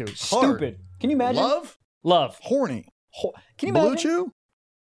want to get to. Stupid. Can you imagine? Love. horny, Can you blue imagine? chew.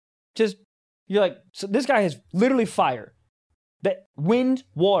 Just you're like, so this guy has literally fire, that wind,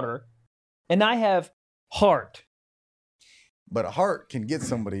 water, and I have heart. But a heart can get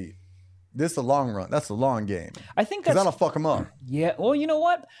somebody. This is the long run. That's the long game. I think Because that's that'll fuck them up. yeah. Well, you know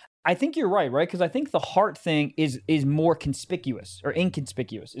what? I think you're right, right? Because I think the heart thing is more conspicuous or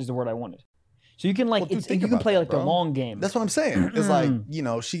inconspicuous is the word I wanted. So you can like Well, dude, it's, think you can about play that, like the bro. long game. That's what I'm saying. It's like, you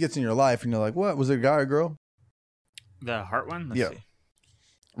know, she gets in your life and you're like, what? Was it a guy or girl? The heart one? Let's Yeah. see.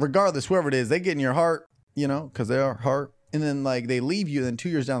 Regardless, whoever it is, they get in your heart, you know, because they are heart. And then like they leave you. Then 2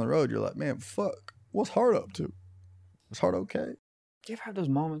 years down the road, you're like, man, fuck. What's heart up to? Is heart okay? Do you ever have those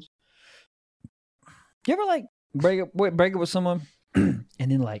moments? You ever like break up with someone and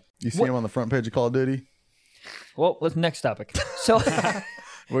then like You see him on the front page of Call of Duty? well, let's next topic. So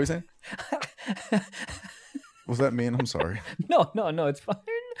What are you saying? What's that mean? I'm sorry. no, it's fine.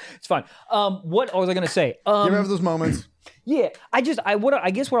 It's fine. What was I gonna say? You ever have those moments? Yeah, I guess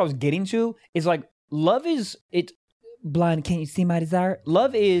what I was getting to is like love is it blind. Can't you see my desire?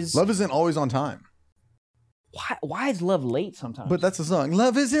 Love Love isn't always on time. why is love late sometimes? But that's the song.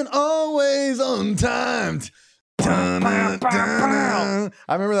 Love isn't always on time. I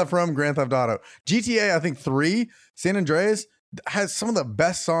remember that from Grand Theft Auto. GTA, I think 3, San Andreas has some of the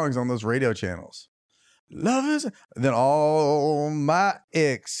best songs on those radio channels. Love is then all my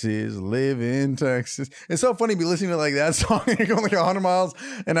exes live in Texas. It's so funny to be listening to like that song and you're going like 100 miles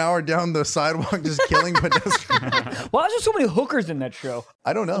an hour down the sidewalk just killing pedestrians. Why is there so many hookers in that show?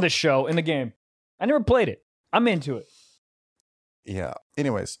 I don't know. The show in the game. I never played it. I'm into it. Yeah.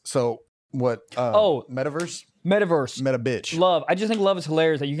 Anyways, so what? Metaverse? Metaverse. Meta bitch. Love. I just think love is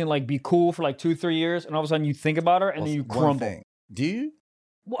hilarious that you can like be cool for like 2-3 years and all of a sudden you think about her and then you One crumble. thing. Do you?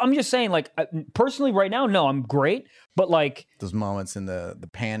 Well, I'm just saying, like, personally, right now, no, I'm great, but like, Those moments in the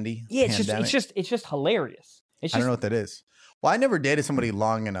pandemic. it's just hilarious. It's I just don't know what that is. Well, I never dated somebody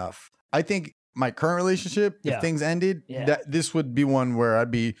long enough. I think my current relationship, Yeah. if things ended, Yeah. that this would be one where I'd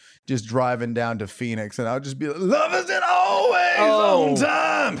be just driving down to Phoenix and I'd just be like, love isn't always on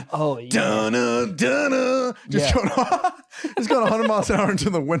time. oh yeah. Dunna, dunna. Just Yeah. going 100 miles an hour into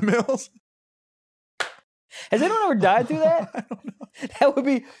the windmills. Has anyone ever died through that? I don't know. That would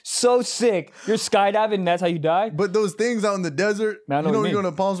be so sick. You're skydiving, and that's how you die. But those things out in the desert, Man, I know you know what when you you're mean.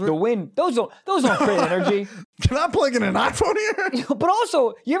 going to Palm The Springs? wind, those don't create energy. Can I plug in an iPhone here? But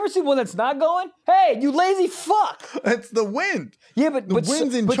also, you ever see one that's not going? Hey, you lazy fuck. It's the wind. Yeah, but The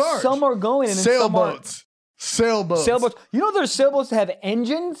wind's in but charge. some are going and then some aren't. Sailboats. Sailboats. You know there's sailboats that have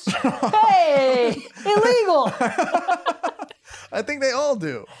engines? Hey, illegal. I think they all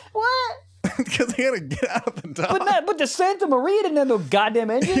do. What? Because they gotta get out of the dock. But the Santa Maria didn't have no goddamn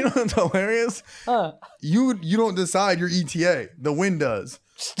engine. You know what's hilarious? Huh. You don't decide your ETA. The wind does.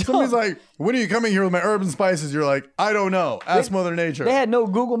 Somebody's like, when are you coming here with my herbs and spices? You're like, I don't know. Ask Mother Nature. They had no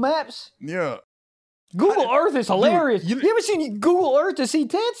Google Maps. Yeah. Google Earth is hilarious. you- You ever seen Google Earth to see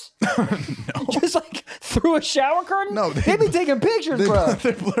tits? No. Just like through a shower curtain? No, they be taking pictures, They, bro.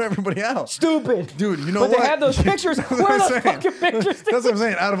 they blur everybody out. Stupid. Dude, you know but what? they have those pictures. That's Where what are I'm those saying. fucking pictures? That's what I'm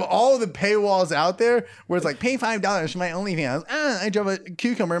saying. Out of all the paywalls out there, where it's like, pay $5 for my OnlyFans. I drove a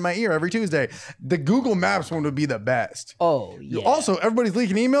cucumber in my ear every Tuesday. The Google Maps one would be the best. Oh, yeah. Also, everybody's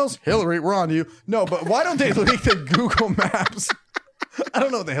leaking emails. Hillary, we're on to you. No, but why don't they leak the Google Maps? I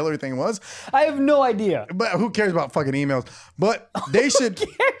don't know what the Hillary thing was, I have no idea. but who cares about fucking emails? But they should.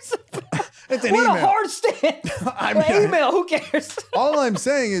 Cares? It's an What email. a hard stand. I mean, Email, who cares? All I'm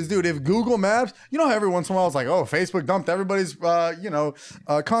saying is, dude, if Google Maps, you know how every once in a while it's like, oh, Facebook dumped everybody's,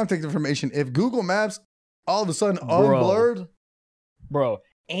 contact information. If Google Maps all of a sudden unblurred, Bro,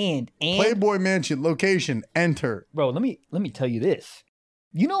 and Playboy Mansion location, enter. bro, let me tell you this.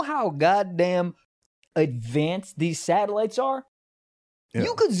 You know how goddamn advanced these satellites are? Yeah.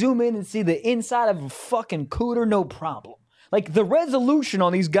 You could zoom in and see the inside of a fucking cooter, no problem. Like the resolution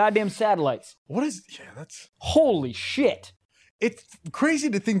on these goddamn satellites. What is? Yeah, that's. Holy shit. It's crazy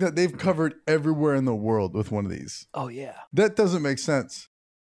to think that they've covered everywhere in the world with one of these. Oh yeah. That doesn't make sense.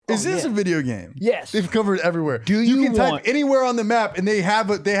 Is this yeah. a video game? Yes. They've covered everywhere. Do you you can type want- anywhere on the map and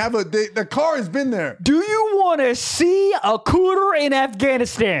the car has been there. Do you want to see a cooter in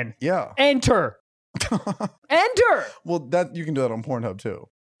Afghanistan? Yeah. Enter. Enter. Well, that you can do that on Pornhub too.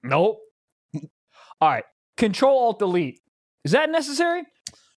 Nope. All right. Control Alt Delete. Is that necessary?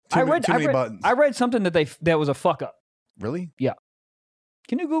 Too many buttons. I read something that was a fuck up. Really?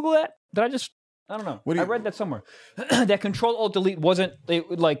 Can you Google that? Did I I don't know. What do I you- read that somewhere. That Control Alt Delete wasn't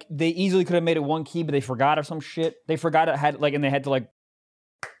they easily could have made it one key, but they forgot or some shit. They forgot it had and they had to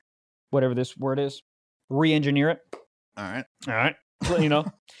whatever this word is, re-engineer it. All right. All right. So,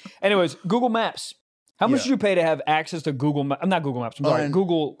 Anyways, Google Maps. How much Yeah. did you pay to have access to Google Maps? I'm not Google Maps. I'm sorry. and-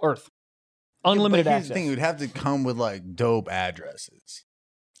 Google Earth. Unlimited Here's access. the thing, it would have to come with like dope addresses.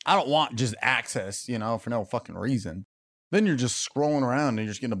 I don't want just access, for no fucking reason. Then you're just scrolling around and you're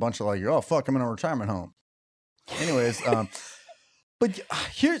just getting a bunch of oh fuck, I'm in a retirement home. Anyways, but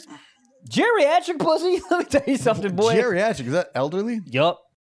here's Geriatric pussy. Let me tell you something, boy. geriatric. Is that elderly? Yup.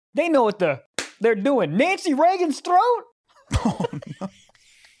 They know what they're doing. Nancy Reagan's throat. Oh, no.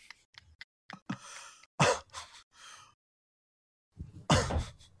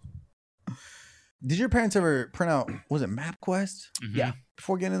 Did your parents ever print out, was it MapQuest? Mhm. Yeah.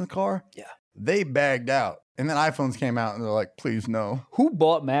 Before getting in the car? Yeah. They bagged out. And then iPhones came out and they're like, please no. Who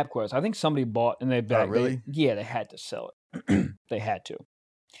bought MapQuest? I think somebody bought and they back. really? Yeah, they had to sell it. They had to.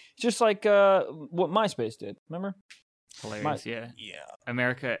 It's just like what MySpace did. Remember? Hilarious, yeah. Yeah.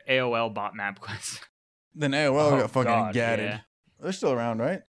 America, AOL bought MapQuest. Then AOL got fucking God, gadded. yeah. They're still around,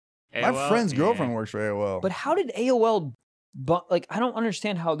 right? My AOL, friend's yeah. girlfriend works for AOL. But how did AOL? I don't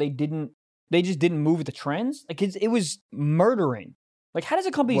understand how they didn't. They just didn't move with the trends. It was murdering. How does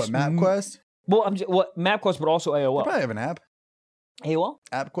a company? what, MapQuest? Well, MapQuest, but also They AOL. probably have an app. AOL.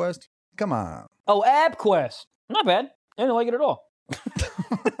 AppQuest? Come on. Oh, AppQuest. Not bad. I didn't like it at all.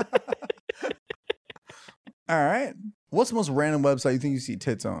 All right. What's the most random website you think you see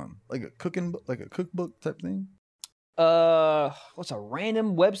tits on? Like a cookbook type thing? What's a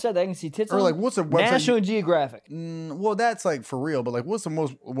random website that I can see tits Or on? what's a website? National Geographic. Well, that's for real, but what's the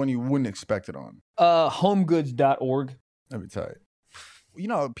most one you wouldn't expect it on? Homegoods.org. That'd be tight.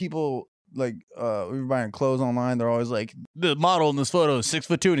 People we were buying clothes online. They're always like, the model in this photo is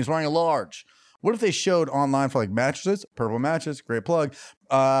 6'2" and he's wearing a large. What if they showed online for mattresses? Purple mattress, great plug.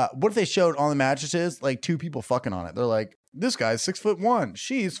 What if they showed on the mattresses two people fucking on it? They're like, this guy's 6'1",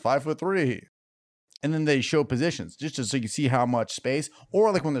 she's 5'3", and then they show positions just so you can see how much space,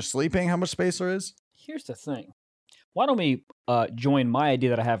 or when they're sleeping, how much space there is. Here's the thing. Why don't we join my idea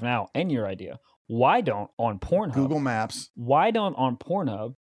that I have now and your idea? Why don't on Pornhub? Google Maps Why don't on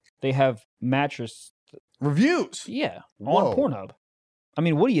Pornhub they have mattress? reviews. Yeah, Whoa. on Pornhub. I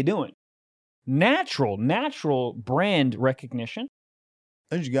mean, what are you doing? Natural brand recognition.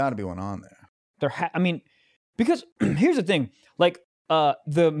 There's got to be one on there. Because here's the thing.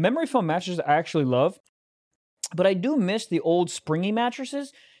 The memory foam mattresses I actually love, but I do miss the old springy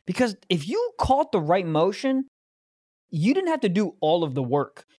mattresses because if you caught the right motion, you didn't have to do all of the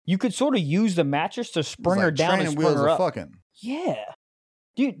work. You could sort of use the mattress to spring her down and training spring wheels her of up. fucking. Yeah.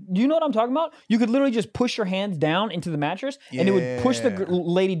 Do you know what I'm talking about? You could literally just push your hands down into the mattress and it would push the Yeah.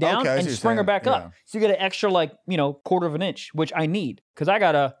 lady down Okay, I see and what you're spring her saying. back Yeah. up. So you get an extra quarter of an inch, which I need because I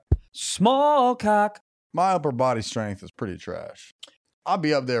got a small cock. My upper body strength is pretty trash. I'll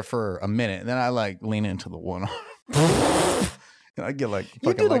be up there for a minute, and then I lean into the one arm. And I get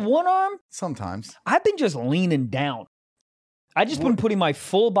You do the one arm? sometimes. I've been just leaning down. I just been putting my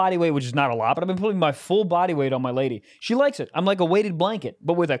full body weight, which is not a lot, but I've been putting my full body weight on my lady. She likes it. I'm like a weighted blanket,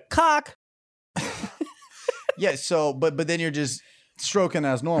 but with a cock. Yeah. So, but then you're just stroking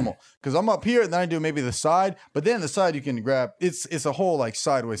as normal because I'm up here, and then I do maybe the side. But then the side you can grab. It's a whole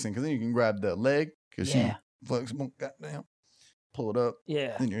sideways thing because then you can grab the leg because Yeah. she flexible. Goddamn. Pull it up.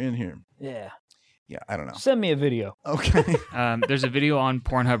 Yeah. Then you're in here. Yeah. Yeah. I don't know. Send me a video. Okay. There's a video on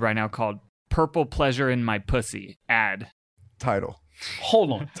Pornhub right now called "Purple Pleasure in My Pussy" ad. Title.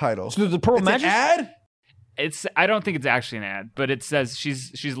 Hold on. Title. So the purple It's an mattress? ad. I don't think it's actually an ad, but it says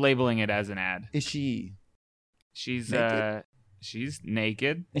she's labeling it as an ad. Is she? She's Naked? she's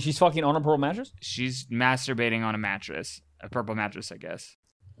naked. And she's fucking on a purple mattress? She's masturbating on a purple mattress, I guess.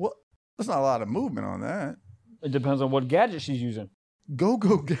 Well, there's not a lot of movement on that. It depends on what gadget she's using. Go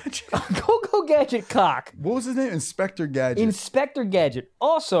Gadget. Go Gadget cock. What was his name? Inspector Gadget. Inspector Gadget.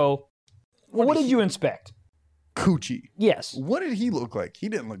 Also, what did you inspect? Coochie. Yes. What did he look like? He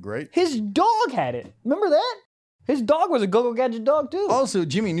didn't look great. His dog had it. Remember that? His dog was a Go Gadget dog too. Also,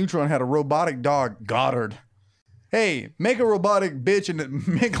 Jimmy Neutron had a robotic dog, Goddard. Hey, make a robotic bitch and then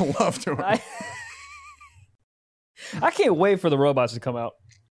make love to her. I can't wait for the robots to come out.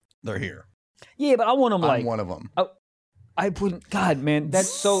 They're here. Yeah, but I want them I'm one of them. I wouldn't. God, man,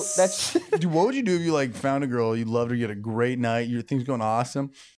 that's. Dude, what would you do if you found a girl, you loved her, you had a great night, your thing's going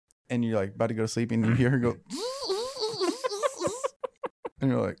awesome, and you're about to go to sleep and you hear her go, and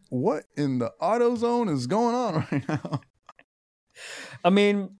you're like, what in the AutoZone is going on right now? I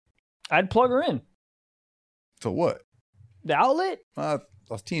mean, I'd plug her in So what? the outlet. I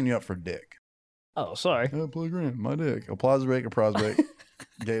was teeing you up for dick. Oh, sorry. Yeah, play green. My dick. Applause break.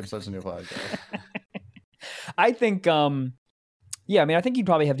 Gabe starts a new podcast. I think, yeah, I mean, I think you'd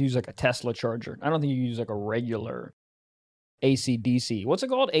probably have to use like a Tesla charger. I don't think you use like a regular AC DC. What's it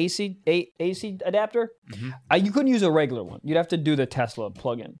called? AC adapter? Mm-hmm. You couldn't use a regular one. You'd have to do the Tesla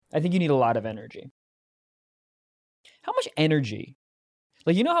plug-in. I think you need a lot of energy. How much energy?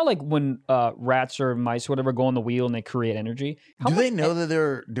 Like, you know how like when rats or mice or whatever go on the wheel and they create energy? Do they know that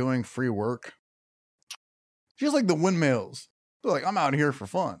they're doing free work? Just like the windmills. They're like, I'm out here for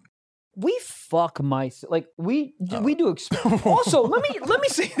fun. We fuck mice. Like we do. Also, let me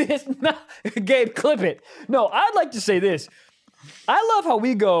say this. No, Gabe, clip it. No, I'd like to say this. I love how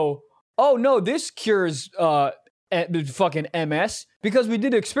we go. Oh no, this cures fucking MS because we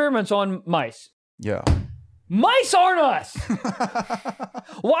did experiments on mice. Yeah. Mice aren't us.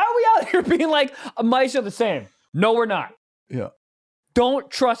 Why are we out here being like mice are the same? No, we're not. Yeah. Don't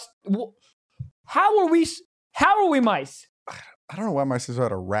trust. How are we mice? I don't know why my sister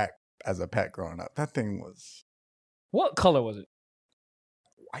had a rat as a pet growing up. That thing was What color was it?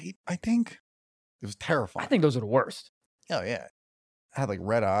 white, I think. It was terrifying. I think those are the worst. Oh, yeah. It had like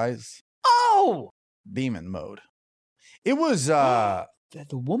red eyes. Oh, Demon mode. It was, the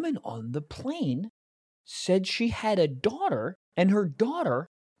woman on the plane said she had a daughter and her daughter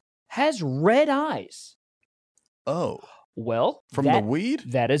has red eyes. oh, Well, from the weed?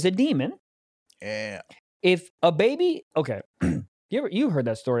 that is a demon. Yeah. If a baby, okay, you heard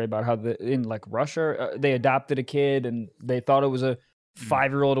that story about how in like Russia they adopted a kid and they thought it was a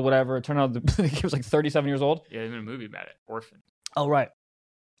 5-year-old or whatever. It turned out the kid was like 37 years old. Yeah, there's been a movie about it. Orphan. Oh right.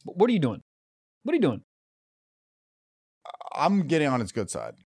 What are you doing? What are you doing? I'm getting on its good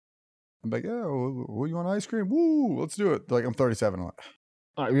side. I'm like, yeah, what you want ice cream? Woo, let's do it. Like, I'm 37. I'm like,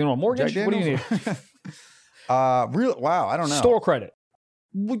 All right, you know, a mortgage. Jack What do you need? Daniels? Wow, I don't know. Store credit.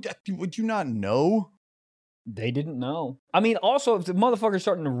 Would you not know? They didn't know. I mean, also, if the motherfucker's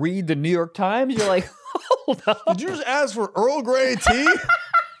starting to read the New York Times, you're like, hold up. Did you just ask for Earl Grey tea?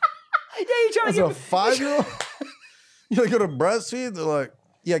 Yeah, you're trying As to a 5-year-old? You like go to breastfeed? They're like,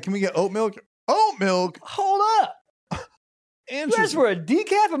 yeah, can we get oat milk? Oat milk? Hold up. You asked Interesting. for a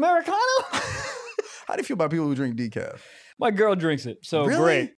decaf Americano? How do you feel about people who drink decaf? My girl drinks it, so Really?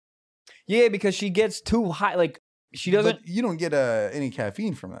 great. Yeah, because she gets too high. Like, she doesn't. But you don't get any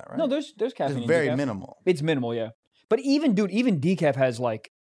caffeine from that, right? No, there's caffeine. it's in very decaf. minimal. It's minimal, yeah. But even decaf has like,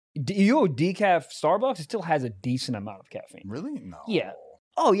 you know, decaf Starbucks, it still has a decent amount of caffeine. Really? No. Yeah.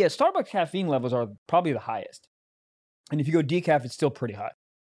 Oh yeah, Starbucks caffeine levels are probably the highest. And if you go decaf, it's still pretty high.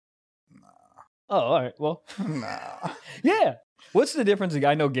 Oh, all right. Well, Nah. yeah. What's the difference?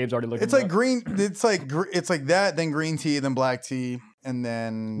 I know Gabe's already looking. It's like green. It's like that. Then green tea. Then black tea. And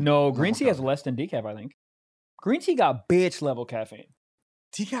then No, green tea has coffee. less than decaf, I think. Green tea got bitch level caffeine.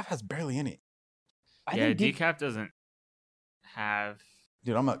 Decaf has barely any. I Yeah, think decaf doesn't have.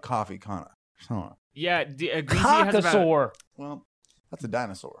 Dude, I'm a coffee kind of. Yeah, green tea has about. Cocksaur. Well, that's a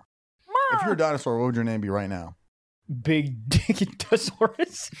dinosaur. If you're a dinosaur, what would your name be right now? Big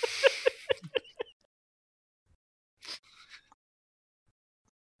Dickosaurus.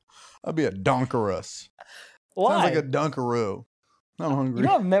 I'd be a Donkerus. Why? Sounds like a Dunkaroo. I'm hungry. You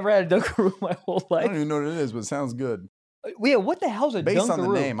know, I've never had a Dunkaroo my whole I life. don't even know what it is, but it sounds good. Yeah, what the hell's a Based Dunkaroo?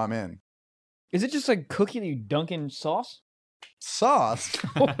 on the name, I'm in. Is it just a cookie that you dunk in sauce? Sauce?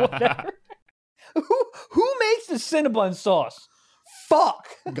 Whatever. Who makes the Cinnabon sauce? Fuck.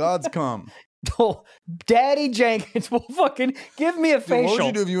 God's come. Oh, Daddy Jenkins will fucking give me a Dude, facial. what would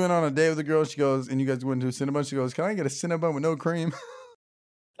you do if you went on a date with a girl? She goes, and you guys went to a Cinnabon. She goes, "Can I get a Cinnabon with no cream?"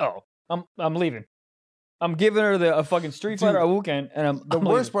 Oh, I'm leaving. I'm giving her a fucking Street Fighter Dude, Awuken, and I'm The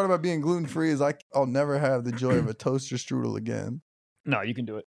leaving. worst part about being gluten free is I'll never have the joy of a toaster strudel again. No, you can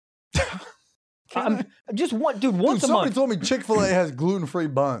do it. Can I? Just one, dude. Dude, Once a somebody month. told me Chick-fil-A has gluten free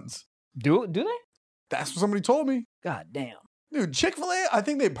buns. Do they? That's what somebody told me. God damn. Dude, Chick-fil-A, I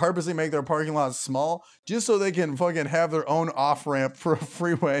think they purposely make their parking lots small just so they can fucking have their own off-ramp for a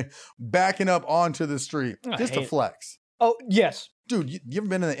freeway backing up onto the street. I Just to hate it. flex. Oh yes, Dude, you ever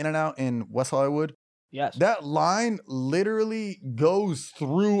been to the In-N-Out in West Hollywood? yes. That line literally goes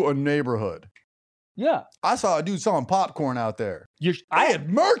through a neighborhood. Yeah. I saw a dude selling popcorn out there. I I had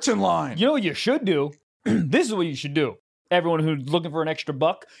merch in line. You know what you should do? This is what you should do. Everyone who's looking for an extra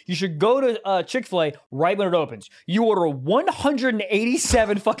buck, you should go to Chick-fil-A right when it opens. You order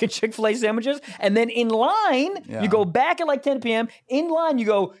 187 fucking Chick-fil-A sandwiches, and then in line, Yeah. you go back at like 10 p.m. In line, you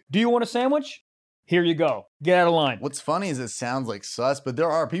go, do you want a sandwich? Here you go. Get out of line. What's funny is it sounds like sus, but there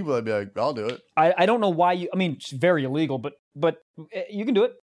are people that be like, I'll do it. I don't know why you, I mean, it's very illegal, but you can do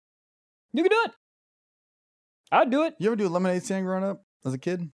it. You can do it. I'd do it. You ever do a lemonade stand growing up as a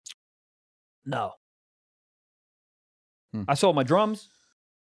kid? No. Hmm. I sold my drums.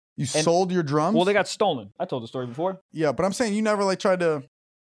 You sold your drums? Well, they got stolen. I told the story before. Yeah, but I'm saying you never like tried to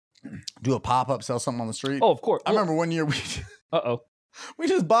do a pop-up, sell something on the street. Oh, of course. I remember one year we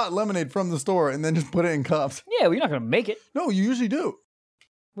just bought lemonade from the store and then just put it in cups. Yeah, well, you're not going to make it. No, you usually do.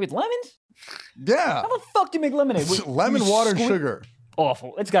 With lemons? Yeah. How the fuck do you make lemonade? Lemon, water, and sugar.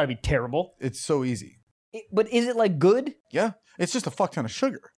 Awful. It's got to be terrible. It's so easy. But is it like good? Yeah. It's just a fuck ton of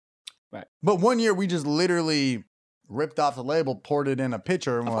sugar. Right. But one year we just literally ripped off the label, poured it in a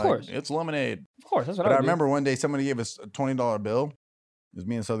pitcher, and Of we're course. like, it's lemonade. Of course. That's what But I would do. remember one day somebody gave us a $20 bill. It was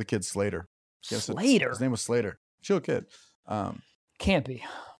me and this other kid, Slater. Slater? His name was Slater. Chill kid. Can't be.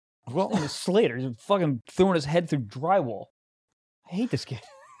 Well, His name is Slater. He's fucking throwing his head through drywall. I hate this kid.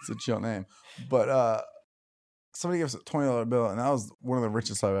 it's a chill name. But somebody gave us a $20 bill, and that was one of the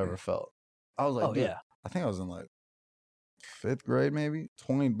richest I've ever felt. I was like, Oh, dude, yeah. I think I was in like 5th grade, maybe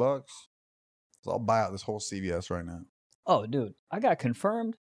 $20. So I'll buy out this whole CVS right now. Oh, dude. I got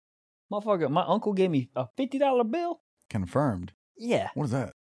confirmed. Motherfucker, my uncle gave me a $50 bill. Confirmed. Yeah. What is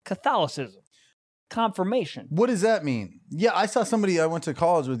that? Catholicism. Confirmation. What does that mean? Yeah, I saw somebody I went to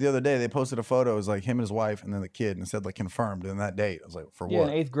college with the other day. They posted a photo. It was like him and his wife and then the kid, and it said like confirmed in that date. I was like, for Yeah, what?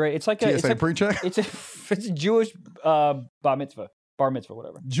 in 8th grade. It's like a, it's TSA like, pre-check? it's a Jewish bar mitzvah,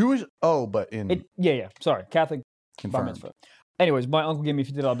 whatever. Jewish? Oh, but in Yeah. Sorry, Catholic bar confirmed. mitzvah. Anyways, my uncle gave me a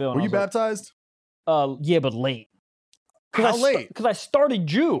 $50 bill. and Were I you was like, baptized? Yeah, but late. How late? Because I started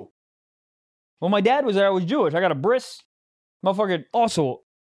Jew. When my dad was there, I was Jewish. I got a bris. Motherfucker, also,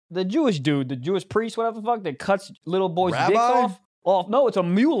 the Jewish dude, the Jewish priest, whatever the fuck, that cuts little boys' dicks Rabbi? off. No, it's a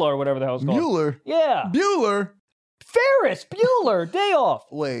Mueller or whatever the hell it's called. Mueller? Yeah. Bueller? Ferris Bueller, day off.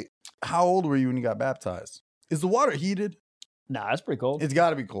 Wait, how old were you when you got baptized? Is the water heated? Nah, that's pretty cold. It's got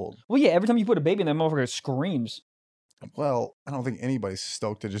to be cold. Well, yeah, every time you put a baby in that motherfucker, it screams. Well, I don't think anybody's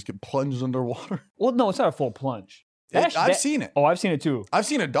stoked to just get plunged underwater. Well, no, it's not a full plunge. I've seen it. Oh, I've seen it too. I've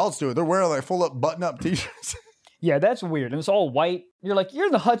seen adults do it. They're wearing like full up button up t-shirts. Yeah, that's weird. And it's all white. You're like, you're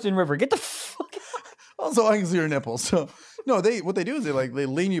in the Hudson River. Get the fuck out. Also, I can see your nipples. So no, what they do is they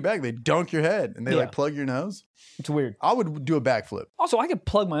lean you back, they dunk your head, and they Yeah. like plug your nose. It's weird. I would do a backflip Also, I could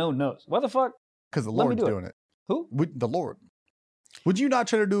plug my own nose. What the fuck? because the Let me Lord's do it. doing it. Who? The Lord. Would you not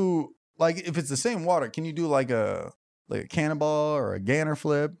try to do like if it's the same water? Can you do like a cannonball or a Ganner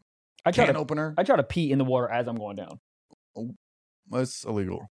flip? I try Can to opener? I try to pee in the water as I'm going down. That's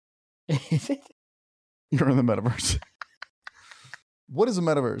illegal. Is it? You're in the metaverse. What is a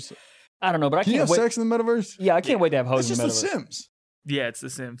metaverse? I don't know, but I Can you can't have wait. sex in the metaverse? Yeah, I can't wait to have It's hoes in just the The metaverse. Sims. Yeah, it's The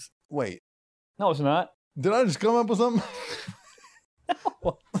Sims. Wait, No, it's not. did I just come up with something?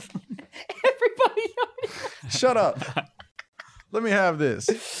 Everybody, Shut up. Let me have this.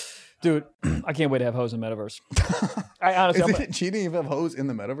 dude, I can't wait to have hoes in the metaverse. I honestly, Is it cheating if you have hoes in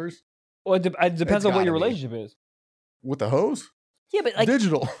the metaverse? well, it depends It's on what your gotta be. relationship is. With the hose? Yeah, but like,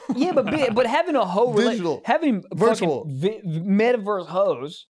 Digital. yeah, but having a hoe, Digital. having Virtual. fucking metaverse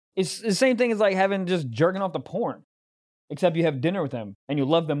hoes is the same thing as like having just jerking off the porn, except you have dinner with them and you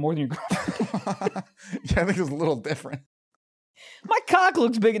love them more than your girlfriend. Yeah, I think it's a little different. My cock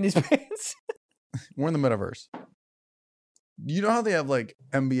looks big in these pants. We're in the metaverse. You know how they have like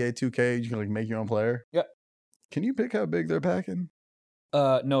NBA 2K? You can like make your own player? Yep. Can you pick how big they're packing?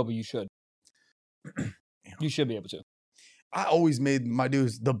 No, but you should. You should be able to. I always made my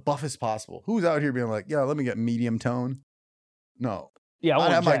dudes the buffest possible. Who's out here being like, yeah, let me get medium tone? No. Yeah, I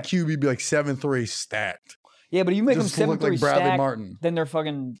I'd have want my Jack. QB be like 7'3" stacked. Yeah, but you make Just them look 7'3" like Bradley stack, Martin. then they're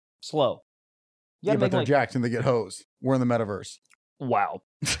fucking slow. You Yeah, gotta but make they're them like, jacked and they get hosed. We're in the metaverse. wow.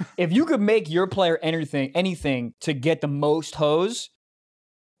 If you could make your player anything to get the most hose,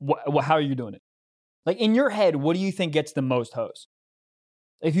 how are you doing it? Like in your head, what do you think gets the most hose?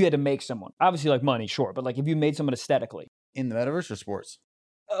 If you had to make someone, obviously like money, sure, but like if you made someone aesthetically, In the metaverse or sports?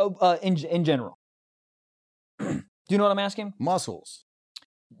 in general, do you know what I'm asking? Muscles.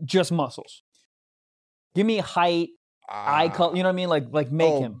 Just muscles. Give me height, eye color. You know what I mean? Like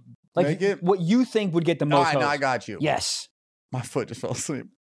make Oh, him like make it? what you think would get the No, most hose. I got you. Yes. My foot just fell asleep.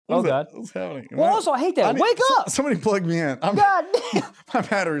 Oh, What's that? God. What's happening? Well, also I hate that. Wake up. Somebody plug me in. God damn. My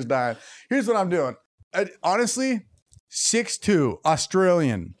battery's dying. Here's what I'm doing. Honestly, 6'2",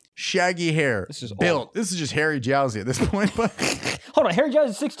 Australian, shaggy hair, This is built. old. This is just Harry Jowsey at this point, but Hold on, Harry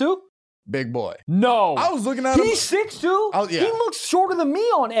Giles is 6'2"? big boy. No. I was looking at him. He's 6'2"? Yeah. He looks shorter than me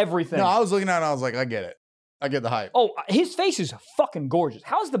on everything. No, I was looking at it and I was like, I get it. I get the hype. Oh, his face is fucking gorgeous.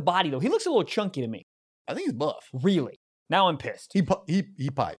 How's the body, though? He looks a little chunky to me. I think he's buff. Really? Now I'm pissed. He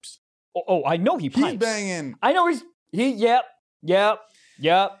pipes. Oh, I know he pipes. He's banging. I know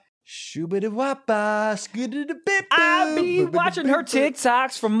yep. Shoo-ba-da-wah-ba, skoo-da-da-bip-boo, I be watching her boo-ba-da-bip-boo.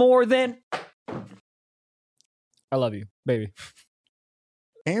 TikToks for more than I love you, baby.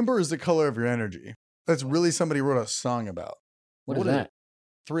 Amber is the color of your energy. That's really somebody wrote a song about. What is that?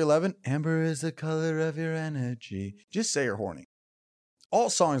 311. Amber is the color of your energy. Just say you're horny. All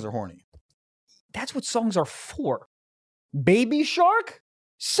songs are horny. That's what songs are for. Baby Shark?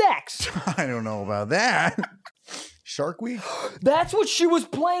 Sex. I don't know about that. Shark Week? That's what she was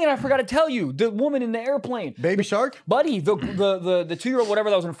playing, and I forgot to tell you. The woman in the airplane. Baby Shark? Buddy, the 2-year-old, whatever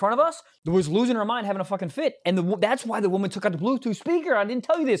that was in front of us, was losing her mind, having a fucking fit. And that's why the woman took out the Bluetooth speaker. I didn't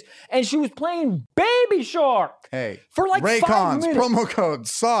tell you this. And she was playing Baby Shark. Hey. For like 5 Raycons, minutes. promo code,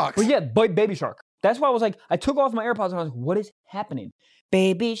 socks. But yeah, Baby Shark. That's why I was like, I took off my AirPods and I was like, what is happening?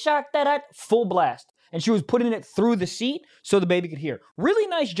 Baby Shark, da-da, full blast. And she was putting it through the seat so the baby could hear. Really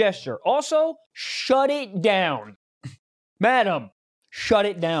nice gesture. Also, shut it down. Madam, shut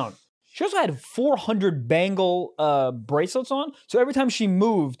it down. She also had 400 bangle bracelets on. So every time she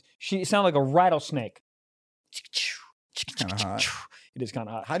moved, she sounded like a rattlesnake. Kinda hot. It is kind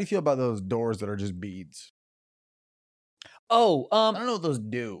of hot. How do you feel about those doors that are just beads? Oh, I don't know what those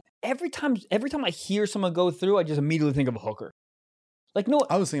do. every time I hear someone go through, I just immediately think of a hooker. Like, no.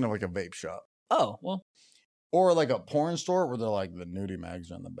 I was thinking of like a vape shop. Oh, well. Or like a porn store where they're like the nudie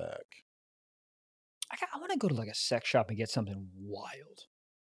mags on the back. I want to go to like a sex shop and get something wild.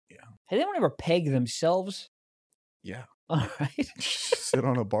 Yeah. Has anyone ever pegged themselves? Yeah. All right. Sit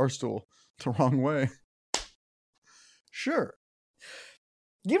on a bar stool the wrong way. Sure.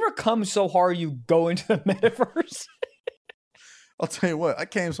 You ever come so hard you go into the metaverse? I'll tell you what, I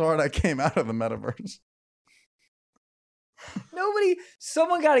came so hard I came out of the metaverse.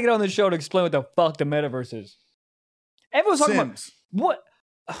 Someone got to get on the show to explain what the fuck the metaverse is. Everyone's talking about Sims. what?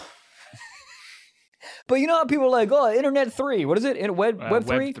 But you know how people are like, oh, Internet 3. What is it? Web 3?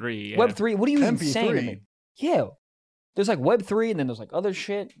 Web 3, yeah. Web 3. What are you even MP3. saying to me? Yeah. There's like Web 3 and then there's like other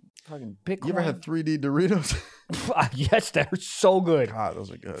shit. Fucking Bitcoin. You ever had 3D Doritos? Yes, they're so good. God,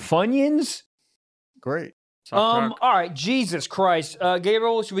 those are good. Funyuns? Great. Sock talk. All right, Jesus Christ.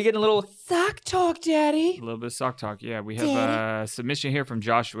 Gabriel, should we get a little sock talk, Daddy? A little bit of sock talk. Yeah, we have a submission here from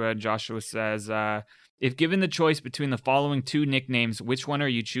Joshua. Joshua says, if given the choice between the following 2 nicknames, which one are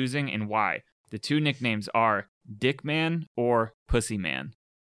you choosing and why? The 2 nicknames are Dick Man or Pussy Man.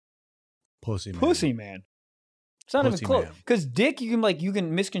 Pussy man. Pussy Man. It's not Pussy even close. man. Because Dick, you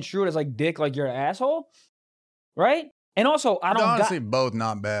can misconstrue it as like Dick, like you're an asshole, right? And also, I don't Honestly, both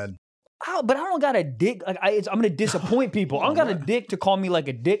not bad. but I don't got a dick. Like I'm gonna disappoint people. I don't got a dick to call me like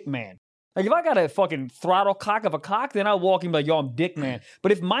a dick man. Like if I got a fucking throttle cock of a cock, then I'll walk in and be like, yo, I'm Dick Man.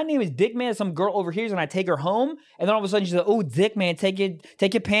 But if my name is Dick Man, some girl overhears and I take her home, and then all of a sudden she's like, oh, Dick Man, take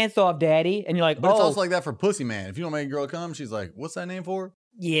your pants off, Daddy. And you're like, But oh, it's also like that for pussy man. If you don't make a girl come, she's like, what's that name for?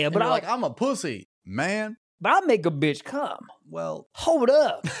 yeah, And but you're I'll like, I'm a pussy, man. make a bitch come. Well, Hold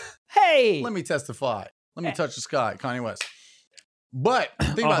up. Hey. let me testify. Let me touch the sky, Kanye West. But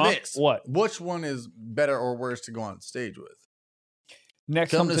think about this. What? Which one is better or worse to go on stage with?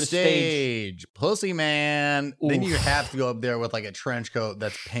 Next Come to to the stage. stage, pussy man. Then you Oof. have to go up there with like a trench coat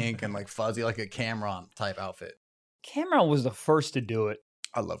that's pink and like fuzzy, like a Cameron type outfit. Cameron was the first to do it,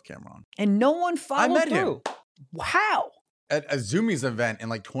 I love Cameron. and no one followed met him. through. How? At a Zoomies event in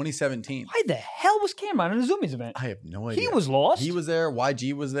like 2017. Oh, Why the hell was Cameron in a Zoomies event? I have no idea. He was lost. He was there.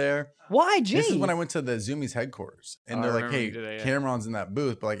 YG was there. YG. This is when I went to the Zoomies headquarters, and Oh, they're I like, remember "Hey, you did that, yeah. Cameron's in that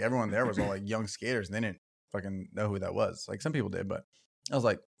booth," but like everyone there was all like young skaters, and they didn't fucking know who that was. Like some people did, but I was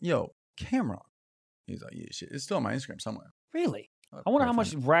like, "Yo, Cameron." He's like, "Yeah, shit. It's still on my Instagram somewhere." Really? I wonder how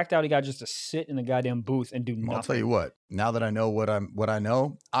much racked out he got just to sit in the goddamn booth and do nothing. I'll tell you what. Now that I know what I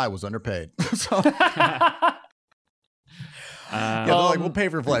know, I was underpaid. So yeah, they're like, "We'll pay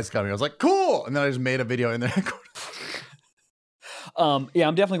for your flights coming." I was like, "Cool," and then I just made a video in their headquarters. Yeah,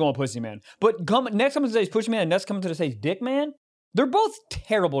 I'm definitely going Pussy Man. But next coming to the stage, Pussy Man, and next coming to the stage, Dick Man. They're both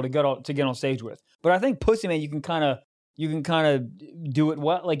terrible to get on stage with. But I think Pussy Man, you can kind of do it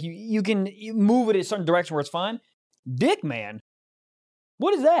well. Like you can move it in a certain direction where it's fine. Dick Man,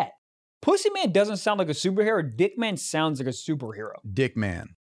 what is that? Pussy Man doesn't sound like a superhero. Dick Man sounds like a superhero. Dick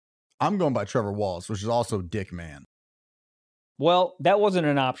Man. I'm going by Trevor Wallace, which is also Dick Man. Well, that wasn't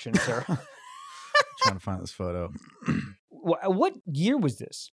an option, sir. Trying to find this photo. What year was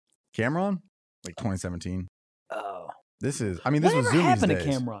this? Cameron, like 2017. Oh, This was Zoomies happened days. to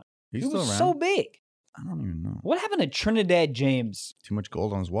Cameron? He's He still was around. so big. I don't even know. What happened to Trinidad James? Too much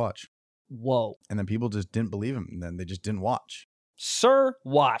gold on his watch. Whoa. And then people just didn't believe him. And then they just didn't watch. Sir,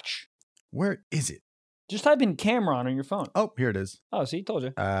 watch. Where is it? Just type in Cameron on your phone. Oh, here it is. Oh, see, told you.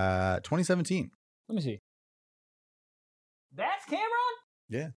 2017. Let me see. That's Cameron?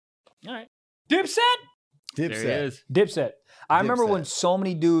 Yeah. All right. Dipset? There Dipset. he is. Dipset. I remember when Dipset. so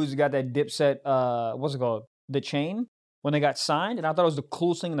many dudes got that Dipset, what's it called? the chain when they got signed, and I thought it was the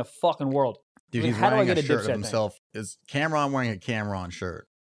coolest thing in the fucking world. Dude, Like, he's how do I wearing get a a shirt Dipset of thing? himself. Is Cameron wearing a Cameron shirt?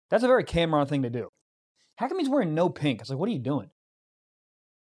 That's a very Cameron thing to do. How come he's wearing no pink? It's like, what are you doing?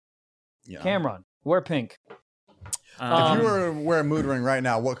 Yeah. Cameron, wear pink. If you were to wear a mood ring right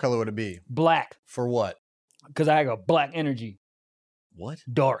now, what color would it be? Black, For what? because I got black energy. What?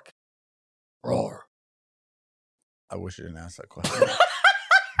 Dark. Roar. I wish you didn't ask that question.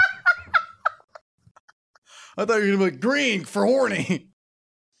 I thought you were gonna be like green for horny.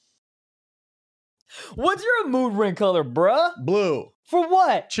 What's your mood ring color, bruh? Blue. For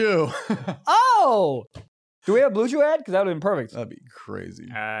what? Chew. Oh! Do we have Blue Chew ad? Because that would have been perfect. That'd be crazy.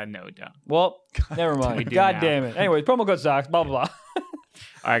 No, don't. Well, never We mind. do God now. damn it. Anyways, promo code socks, blah, blah, blah.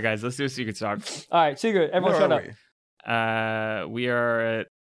 All right, guys, let's do a secret song. All right, secret. Everyone Where shut are up. we? We are at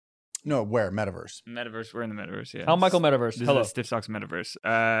No, where? Metaverse. Metaverse. We're in the Metaverse, yeah. How Michael Metaverse. This Hello. is the Stiff Socks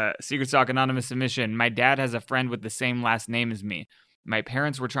Metaverse. Secret Sock Anonymous Submission. My dad has a friend with the same last name as me. My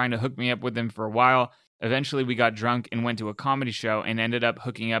parents were trying to hook me up with him for a while. Eventually, we got drunk and went to a comedy show and ended up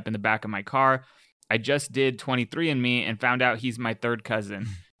hooking up in the back of my car. I just did 23andMe and found out he's my third cousin.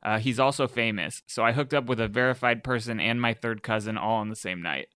 He's also famous. So I hooked up with a verified person and my third cousin all on the same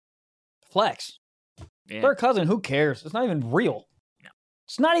night. Flex. Yeah. Third cousin, who cares? It's not even real. No.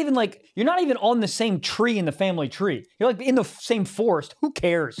 It's not even like, you're not even on the same tree in the family tree. You're like in the same forest. Who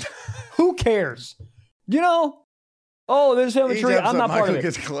cares? Who cares? You know? Oh, there's a family Each tree. episode, I'm not Michael part of it.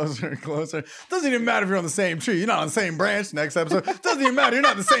 gets closer and closer. Doesn't even matter if you're on the same tree. You're not on the same branch. Next episode. Doesn't even matter. You're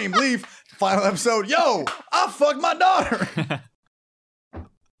not the same leaf. Final episode. Yo, I fucked my daughter.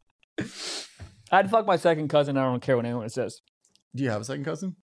 I'd fuck my second cousin. I don't care what anyone says. Do you have a second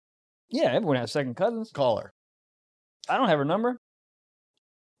cousin? Yeah, everyone has second cousins. Call her. I don't have her number.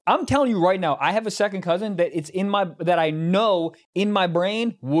 I'm telling you right now, I have a second cousin that it's in my that I know in my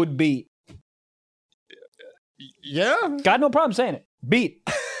brain would beat. Yeah. Got no problem saying it. Beat.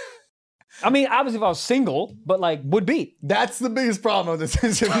 I mean, obviously if I was single, but like would beat. That's the biggest problem with this.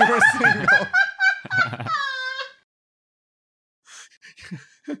 Is if you were single.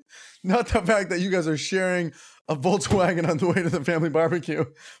 Not the fact that you guys are sharing a Volkswagen on the way to the family barbecue,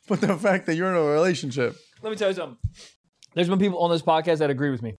 but the fact that you're in a relationship. Let me tell you something. There's been people on this podcast that agree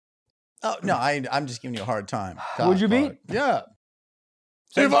with me. Oh no, I'm just giving you a hard time. Would you God. beat? Yeah.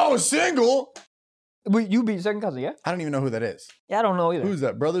 If I was single, You beat your second cousin, yeah? I don't even know who that is. Yeah, I don't know either. Who's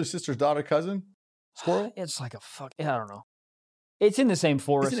that? Brother, sister, daughter, cousin? Squirrel? It's like a fuck. Yeah, I don't know. It's in the same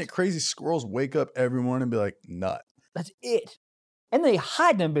forest. Isn't it crazy? Squirrels wake up every morning and be like, nut. That's it. And they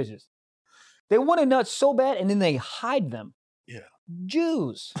hide them bitches. They want a nut so bad, and then they hide them. Yeah.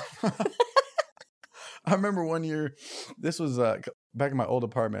 Jews. I remember one year, this was back in my old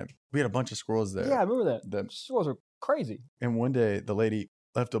apartment. We had a bunch of squirrels there. Yeah, I remember that. Them. Squirrels are crazy. And one day, the lady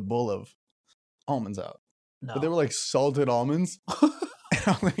left a bowl of almonds out. No. But they were like salted almonds. And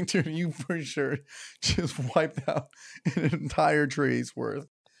I'm like, dude, you for sure just wiped out an entire tree's worth.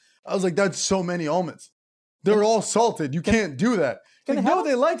 I was like, that's so many almonds. They're all salted. You can't do that. can Like, they no, have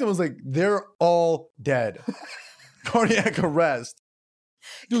they liked it. I was like, they're all dead. Cardiac arrest.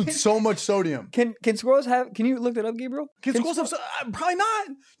 Dude, so much sodium. Can squirrels have? Can you look that up, Gabriel? Can squirrels have probably not.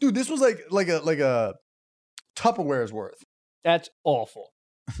 Dude, this was like a Tupperware's worth. That's awful.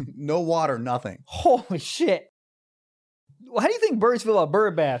 No water, nothing. Holy shit. How do you think birds feel about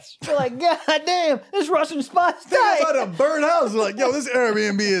bird baths? They're like, God damn, this Russian spot's Think tight. about a birdhouse. They're like, yo, this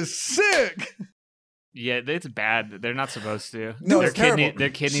Airbnb is sick. Yeah, it's bad. They're not supposed to. No, it's terrible. Their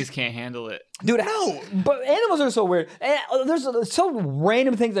kidneys can't handle it. Dude, No. but animals are so weird. And there's so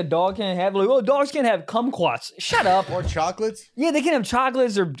random things that dog can't have. Like, oh, dogs can't have kumquats. Shut up. Or chocolates. Yeah, they can have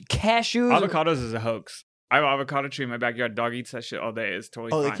chocolates or cashews. or- Avocados is a hoax. I have an avocado tree in my backyard. Dog eats that shit all day. It's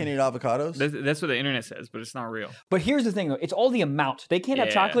totally Oh, fine. they can't eat avocados? That's what the internet says, but it's not real. But here's the thing, though. It's all the amount. They can't have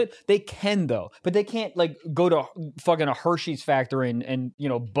Yeah. chocolate. They can, though. But they can't, like, go to fucking a Hershey's factory and you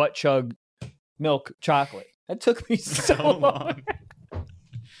know, butt chug milk chocolate. That took me so long.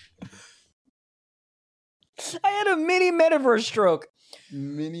 I had a mini metaverse stroke.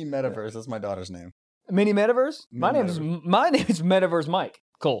 Mini Metaverse. That's my daughter's name. Mini metaverse? My name is Metaverse Mike.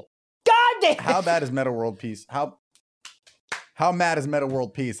 Cool. God damn. How bad is Meta World Peace? How mad is Meta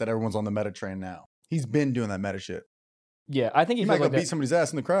World Peace that everyone's on the meta train now? He's been doing that meta shit. Yeah, I think He he might feels go like beat that. somebody's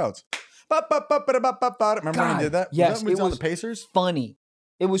ass in the crowds. Remember when God, he did that? yes, Was that when he it was on was the Pacers? Funny.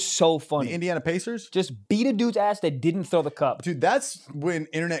 It was so funny. The Indiana Pacers? Just beat a dude's ass that didn't throw the cup. Dude, that's when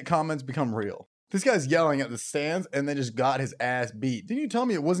internet comments become real. This guy's yelling at the stands and then just got his ass beat. Didn't you tell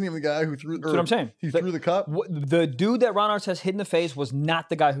me it wasn't even the guy who threw? That's what I'm saying. He threw the cup. The dude that Ron Artest hit in the face was not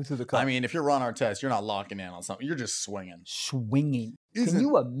the guy who threw the cup. I mean, if you're Ron Artest, you're not locking in on something. You're just swinging. Swinging. Can Isn't-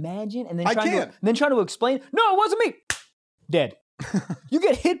 you imagine? And then I trying can. to explain. No, it wasn't me. Dead. You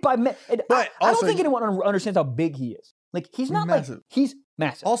get hit by. But I don't also- think anyone understands how big he is. Like he's not Massive. like he's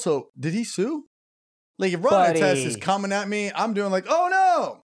massive. Also, did he sue? Like, if Ron Buddy. Artest is coming at me, I'm doing like, oh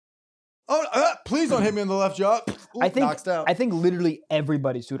no. Oh, please don't hit me in the left jaw. Ooh, knocks out. I think literally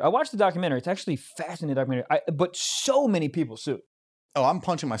everybody sued. I watched the documentary. It's actually a fascinating documentary. But so many people sued. Oh, I'm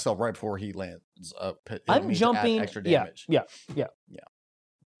punching myself right before he lands. I'm jumping. Extra damage. Yeah.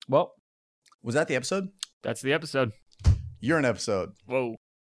 Well, Was that the episode? That's the episode. You're an episode. Whoa.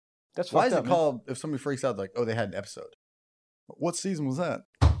 that's Why fucked is it up, man. called, if somebody freaks out, like, oh, they had an episode? What season was that?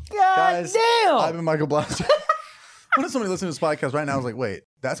 God Guys, damn! I've been Michael Blaustein. What if somebody listening to this podcast right now is like, wait,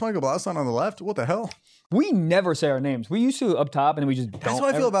 that's Michael Blaustein on the left? What the hell? We never say our names. We used to up top, and then we just That's don't.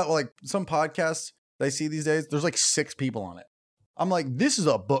 what I feel about like some podcasts that I see these days. There's like 6 people on it. I'm like, this is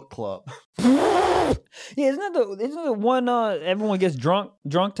a book club. Yeah, isn't the one everyone gets drunk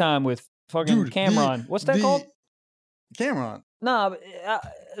time with fucking Dude, Cameron? What's that called? Cameron. Nah, but,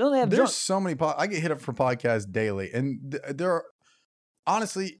 don't they have There's drunk? so many. I get hit up for podcasts daily, and there are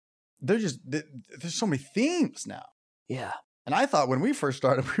honestly, there's so many themes now. Yeah. And I thought when we first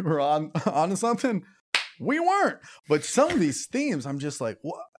started, we were onto something. We weren't. But some of these themes, I'm just like,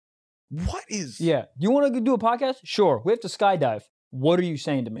 what? What is? Yeah. You want to do a podcast? Sure. We have to skydive. What are you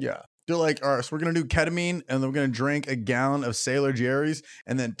saying to me? Yeah. They're like, all right, so we're gonna do ketamine, and then we're gonna drink a gallon of Sailor Jerry's,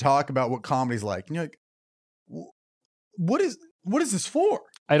 and then talk about what comedy's like. And you're like, what is this for?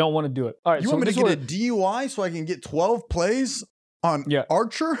 I don't want to do it. All right. You so want me to this get a is DUI so I can get 12 plays on Yeah.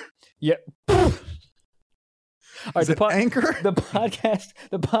 Archer? Yeah. All right. Is it Anchor? The podcast.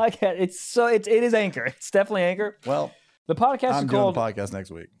 It is Anchor. It's definitely Anchor. Well, The podcast I'm is doing called the podcast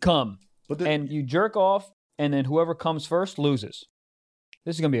next week. Come. But And you jerk off, and then whoever comes first loses.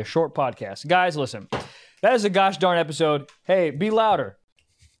 This is going to be a short podcast. Guys, listen. That is a gosh darn episode. Hey, be louder.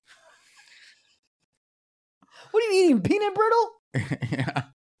 What are you eating, peanut brittle? yeah.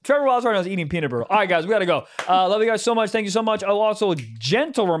 Trevor Wallace right now is eating peanut brittle. All right, guys, we got to go. Love you guys so much. Thank you so much. Oh, also,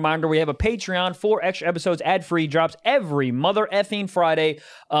 gentle reminder, we have a Patreon. 4 extra episodes, ad-free, drops every mother effing Friday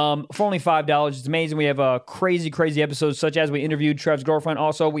for only $5. It's amazing. We have crazy, crazy episodes, such as we interviewed Trev's girlfriend.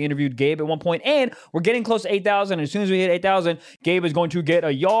 Also, we interviewed Gabe at one point, and we're getting close to 8,000. As soon as we hit 8,000, Gabe is going to get a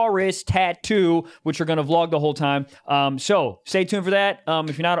Yaris tattoo, which we're going to vlog the whole time. So stay tuned for that.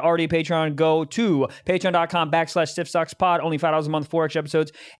 If you're not already a Patreon, go to patreon.com/stiffsockspod. Only $5 a month, 4 extra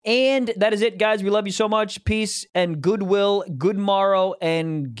episodes. And that is it, guys. We love you so much. Peace and goodwill. Good morrow,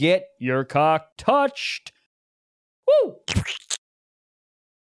 and get your cock touched. Woo!